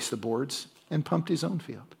replaced the boards and pumped his own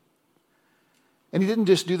field. And he didn't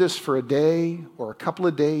just do this for a day or a couple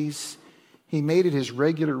of days. He made it his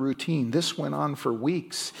regular routine. This went on for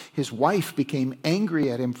weeks. His wife became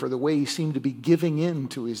angry at him for the way he seemed to be giving in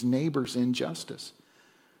to his neighbor's injustice.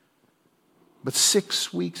 But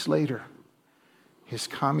 6 weeks later, his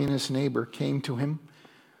communist neighbor came to him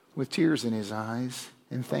with tears in his eyes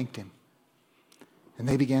and thanked him. And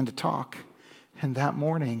they began to talk. And that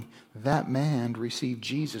morning, that man received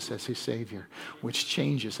Jesus as his Savior, which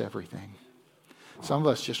changes everything. Some of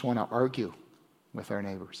us just want to argue with our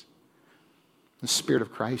neighbors. The Spirit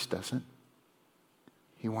of Christ doesn't.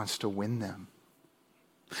 He wants to win them.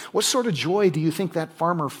 What sort of joy do you think that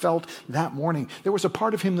farmer felt that morning? There was a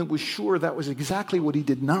part of him that was sure that was exactly what he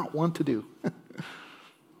did not want to do.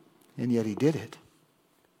 And yet he did it.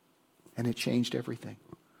 And it changed everything.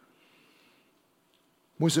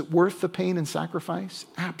 Was it worth the pain and sacrifice?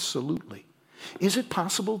 Absolutely. Is it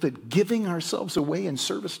possible that giving ourselves away in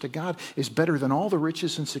service to God is better than all the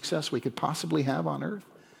riches and success we could possibly have on earth?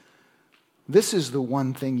 This is the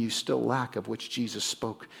one thing you still lack, of which Jesus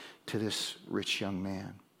spoke to this rich young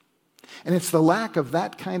man. And it's the lack of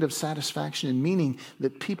that kind of satisfaction and meaning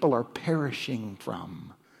that people are perishing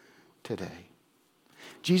from today.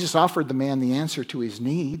 Jesus offered the man the answer to his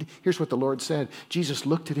need. Here's what the Lord said. Jesus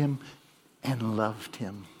looked at him and loved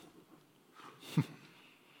him.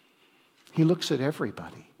 He looks at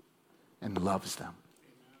everybody and loves them.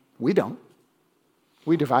 We don't.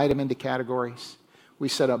 We divide them into categories. We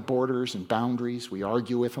set up borders and boundaries. We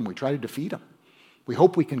argue with them. We try to defeat them. We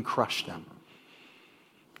hope we can crush them.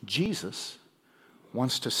 Jesus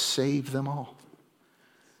wants to save them all.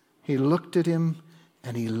 He looked at him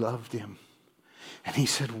and he loved him. And he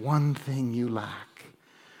said, one thing you lack.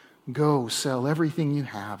 Go, sell everything you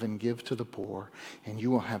have and give to the poor, and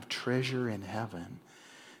you will have treasure in heaven.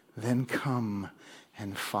 Then come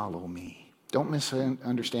and follow me. Don't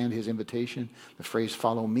misunderstand his invitation. The phrase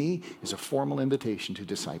follow me is a formal invitation to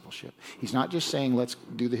discipleship. He's not just saying let's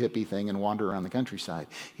do the hippie thing and wander around the countryside.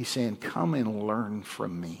 He's saying come and learn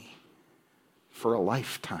from me for a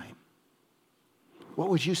lifetime. What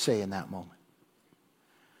would you say in that moment?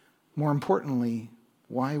 More importantly,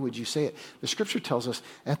 why would you say it? The scripture tells us,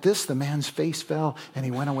 at this the man's face fell and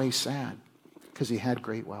he went away sad because he had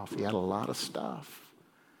great wealth. He had a lot of stuff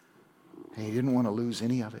and he didn't want to lose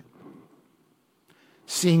any of it.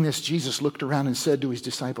 Seeing this, Jesus looked around and said to his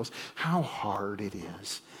disciples, how hard it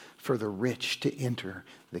is for the rich to enter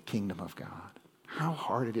the kingdom of God. How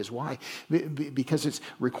hard it is. Why? Because it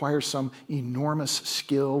requires some enormous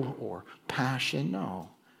skill or passion? No.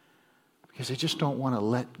 Because they just don't want to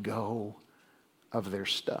let go of their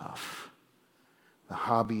stuff. The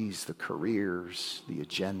hobbies, the careers, the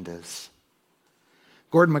agendas.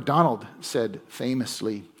 Gordon MacDonald said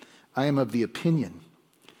famously, I am of the opinion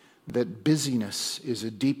that busyness is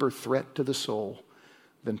a deeper threat to the soul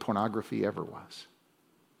than pornography ever was.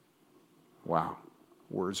 Wow.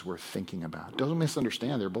 Words worth thinking about. Don't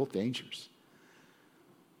misunderstand, they're both dangers.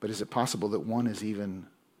 But is it possible that one is even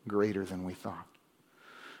greater than we thought?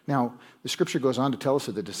 Now, the scripture goes on to tell us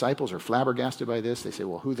that the disciples are flabbergasted by this. They say,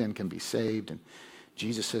 well, who then can be saved? And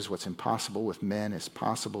Jesus says what's impossible with men is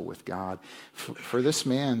possible with God. For this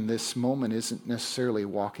man, this moment isn't necessarily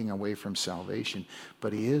walking away from salvation,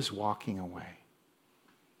 but he is walking away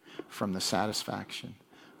from the satisfaction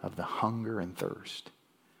of the hunger and thirst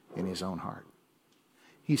in his own heart.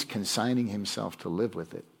 He's consigning himself to live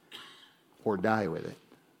with it or die with it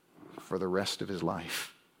for the rest of his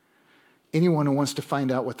life. Anyone who wants to find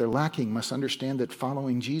out what they're lacking must understand that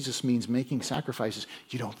following Jesus means making sacrifices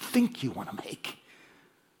you don't think you want to make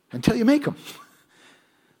until you make them,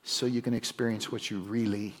 so you can experience what you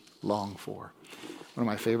really long for. One of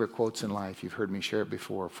my favorite quotes in life, you've heard me share it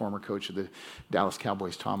before, former coach of the Dallas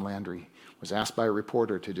Cowboys, Tom Landry, was asked by a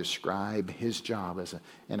reporter to describe his job as an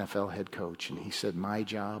NFL head coach. And he said, my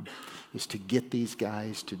job is to get these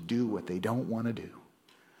guys to do what they don't want to do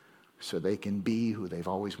so they can be who they've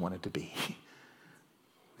always wanted to be.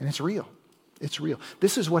 And it's real. It's real.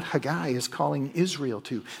 This is what Haggai is calling Israel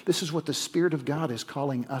to. This is what the Spirit of God is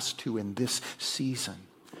calling us to in this season.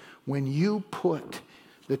 When you put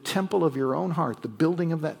the temple of your own heart, the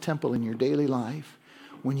building of that temple in your daily life,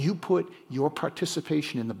 when you put your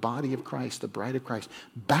participation in the body of Christ, the bride of Christ,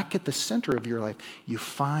 back at the center of your life, you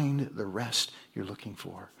find the rest you're looking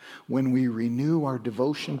for. When we renew our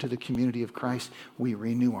devotion to the community of Christ, we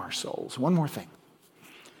renew our souls. One more thing.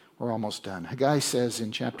 We're almost done. Haggai says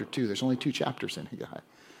in chapter 2, there's only 2 chapters in Haggai.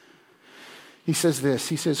 He says this,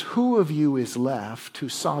 he says, who of you is left who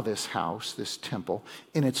saw this house, this temple,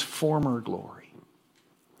 in its former glory?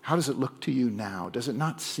 How does it look to you now? Does it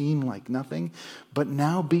not seem like nothing? But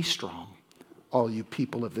now be strong, all you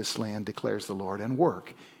people of this land, declares the Lord, and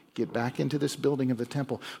work. Get back into this building of the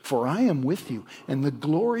temple, for I am with you, and the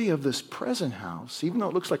glory of this present house, even though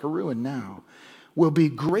it looks like a ruin now, will be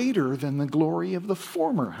greater than the glory of the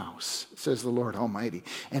former house, says the Lord Almighty.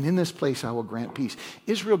 And in this place I will grant peace.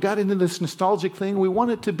 Israel got into this nostalgic thing. We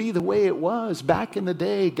want it to be the way it was back in the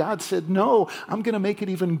day. God said, no, I'm going to make it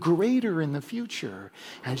even greater in the future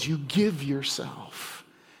as you give yourself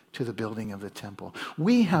to the building of the temple.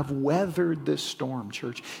 We have weathered this storm,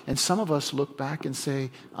 church. And some of us look back and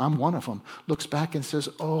say, I'm one of them, looks back and says,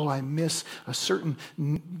 oh, I miss a certain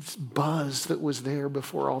buzz that was there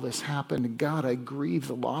before all this happened. God, I grieve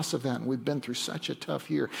the loss of that. And we've been through such a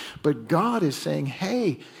tough year. But God is saying,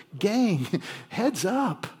 hey, gang, heads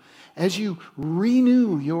up. As you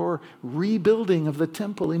renew your rebuilding of the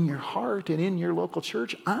temple in your heart and in your local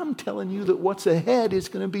church, I'm telling you that what's ahead is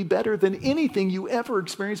going to be better than anything you ever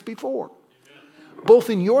experienced before. both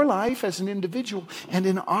in your life as an individual and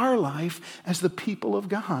in our life as the people of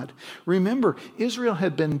God. Remember, Israel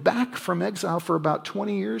had been back from exile for about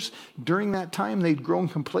 20 years. During that time, they'd grown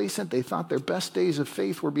complacent. They thought their best days of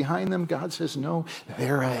faith were behind them. God says, no,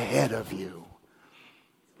 they're ahead of you.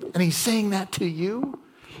 And he's saying that to you,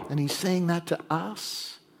 and he's saying that to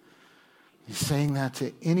us. He's saying that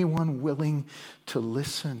to anyone willing to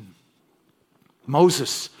listen.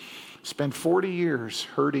 Moses spent 40 years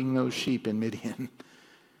herding those sheep in Midian.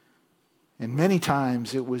 And many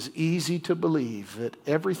times it was easy to believe that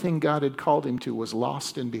everything God had called him to was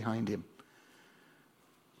lost and behind him.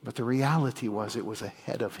 But the reality was it was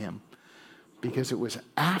ahead of him, because it was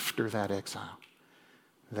after that exile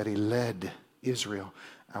that he led Israel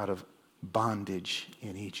out of bondage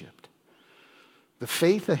in Egypt. The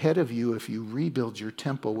faith ahead of you, if you rebuild your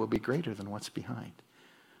temple, will be greater than what's behind,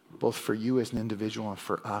 both for you as an individual and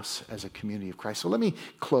for us as a community of Christ. So let me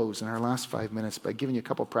close in our last 5 minutes by giving you a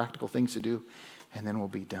couple practical things to do, and then we'll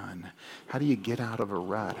be done. How do you get out of a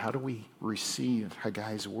rut? How do we receive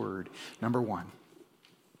Haggai's word? Number one,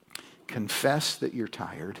 confess that you're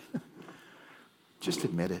tired. Just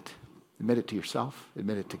admit it. Admit it to yourself.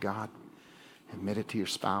 Admit it to God. Admit it to your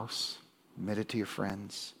spouse. Admit it to your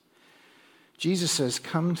friends. Jesus says,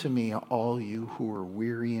 come to me, all you who are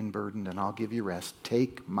weary and burdened, and I'll give you rest.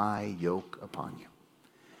 Take my yoke upon you.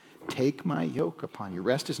 Take my yoke upon you.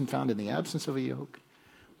 Rest isn't found in the absence of a yoke,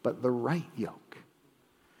 but the right yoke.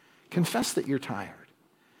 Confess that you're tired.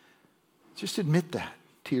 Just admit that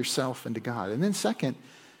to yourself and to God. And then second,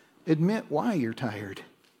 admit why you're tired.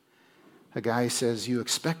 Haggai says, you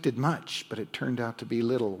expected much, but it turned out to be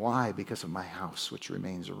little. Why? Because of my house, which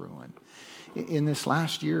remains a ruin. In this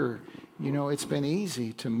last year, it's been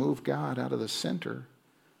easy to move God out of the center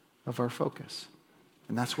of our focus.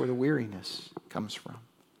 And that's where the weariness comes from.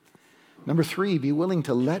 Number three, be willing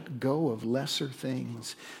to let go of lesser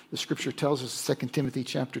things. The scripture tells us, 2 Timothy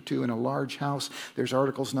chapter 2, in a large house, there's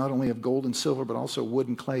articles not only of gold and silver, but also wood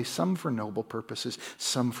and clay, some for noble purposes,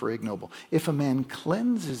 some for ignoble. If a man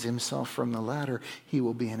cleanses himself from the latter, he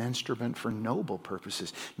will be an instrument for noble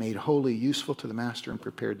purposes, made holy, useful to the master, and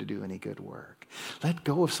prepared to do any good work. Let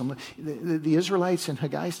go of some. The Israelites in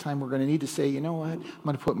Haggai's time were going to need to say, you know what, I'm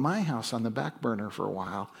going to put my house on the back burner for a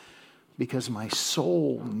while, because my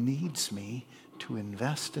soul needs me to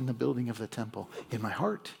invest in the building of the temple, in my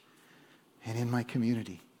heart and in my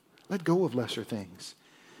community. Let go of lesser things.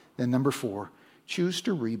 Then number four, choose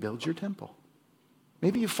to rebuild your temple.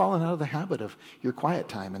 Maybe you've fallen out of the habit of your quiet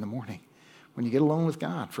time in the morning, when you get alone with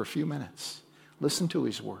God for a few minutes. Listen to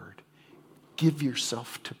his word. Give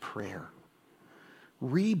yourself to prayer.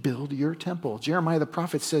 Rebuild your temple. Jeremiah the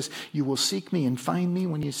prophet says, you will seek me and find me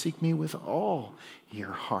when you seek me with all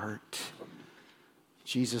your heart.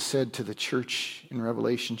 Jesus said to the church in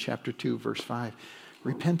Revelation chapter 2, verse 5,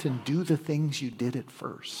 repent and do the things you did at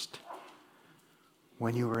first.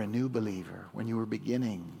 When you were a new believer, when you were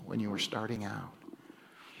beginning, when you were starting out.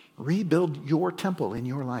 Rebuild your temple in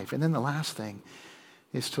your life. And then the last thing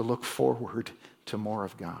is to look forward to more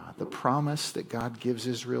of God. The promise that God gives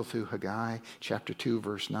Israel through Haggai, chapter 2,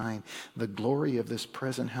 verse 9, the glory of this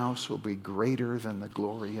present house will be greater than the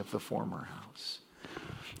glory of the former house.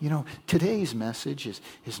 Today's message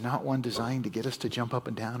is not one designed to get us to jump up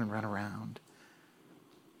and down and run around.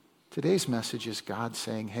 Today's message is God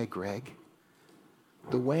saying, hey, Greg,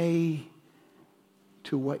 the way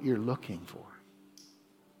to what you're looking for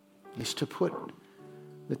is to put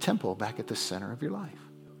the temple back at the center of your life.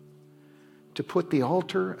 To put the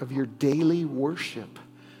altar of your daily worship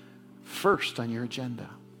first on your agenda.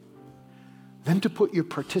 Then to put your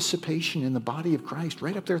participation in the body of Christ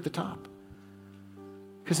right up there at the top.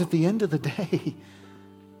 Because at the end of the day,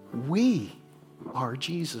 we are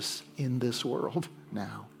Jesus in this world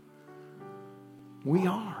now. We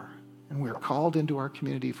are. And we're called into our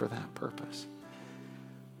community for that purpose.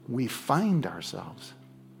 We find ourselves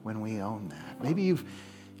when we own that. Maybe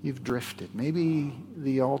you've drifted. Maybe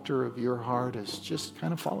the altar of your heart has just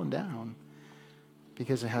kind of fallen down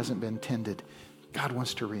because it hasn't been tended. God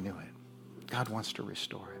wants to renew it. God wants to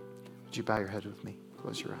restore it. Would you bow your head with me?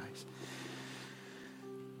 Close your eyes.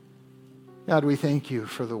 God, we thank you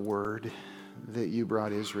for the word that you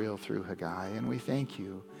brought Israel through Haggai, and we thank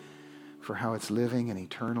you for how it's living and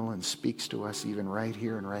eternal and speaks to us even right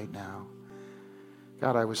here and right now.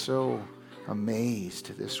 God, I was so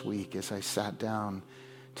amazed this week as I sat down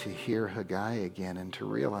to hear Haggai again and to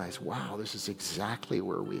realize, wow, this is exactly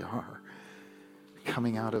where we are.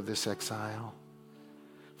 Coming out of this exile,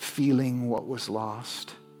 feeling what was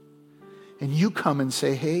lost. And you come and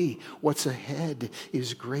say, hey, what's ahead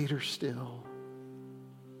is greater still.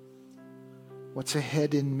 What's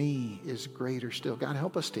ahead in me is greater still. God,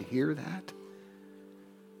 help us to hear that.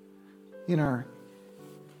 In our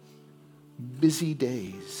busy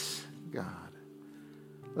days, God,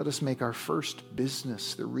 let us make our first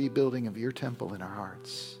business the rebuilding of your temple in our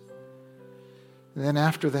hearts. And then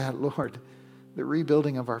after that, Lord, the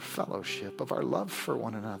rebuilding of our fellowship, of our love for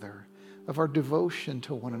one another, of our devotion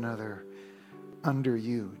to one another under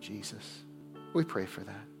you, Jesus. We pray for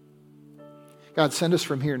that. God, send us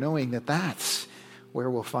from here knowing that that's where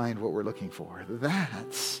we'll find what we're looking for.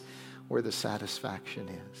 That's where the satisfaction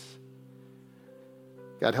is.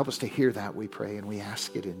 God, help us to hear that, we pray, and we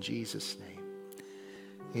ask it in Jesus' name.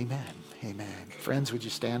 Amen. Amen. Friends, would you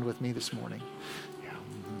stand with me this morning?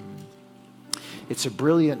 It's a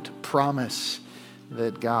brilliant promise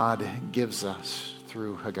that God gives us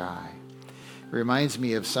through Haggai. It reminds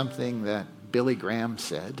me of something that Billy Graham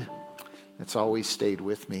said that's always stayed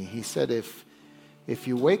with me. He said, if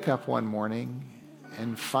you wake up one morning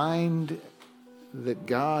and find that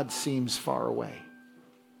God seems far away,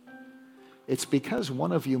 it's because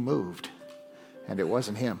one of you moved, and it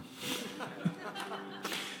wasn't him.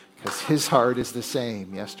 Because his heart is the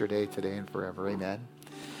same yesterday, today, and forever. Amen.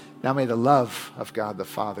 Now may the love of God the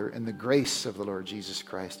Father and the grace of the Lord Jesus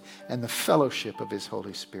Christ and the fellowship of his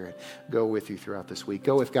Holy Spirit go with you throughout this week.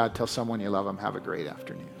 Go with God. Tell someone you love them. Have a great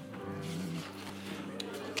afternoon.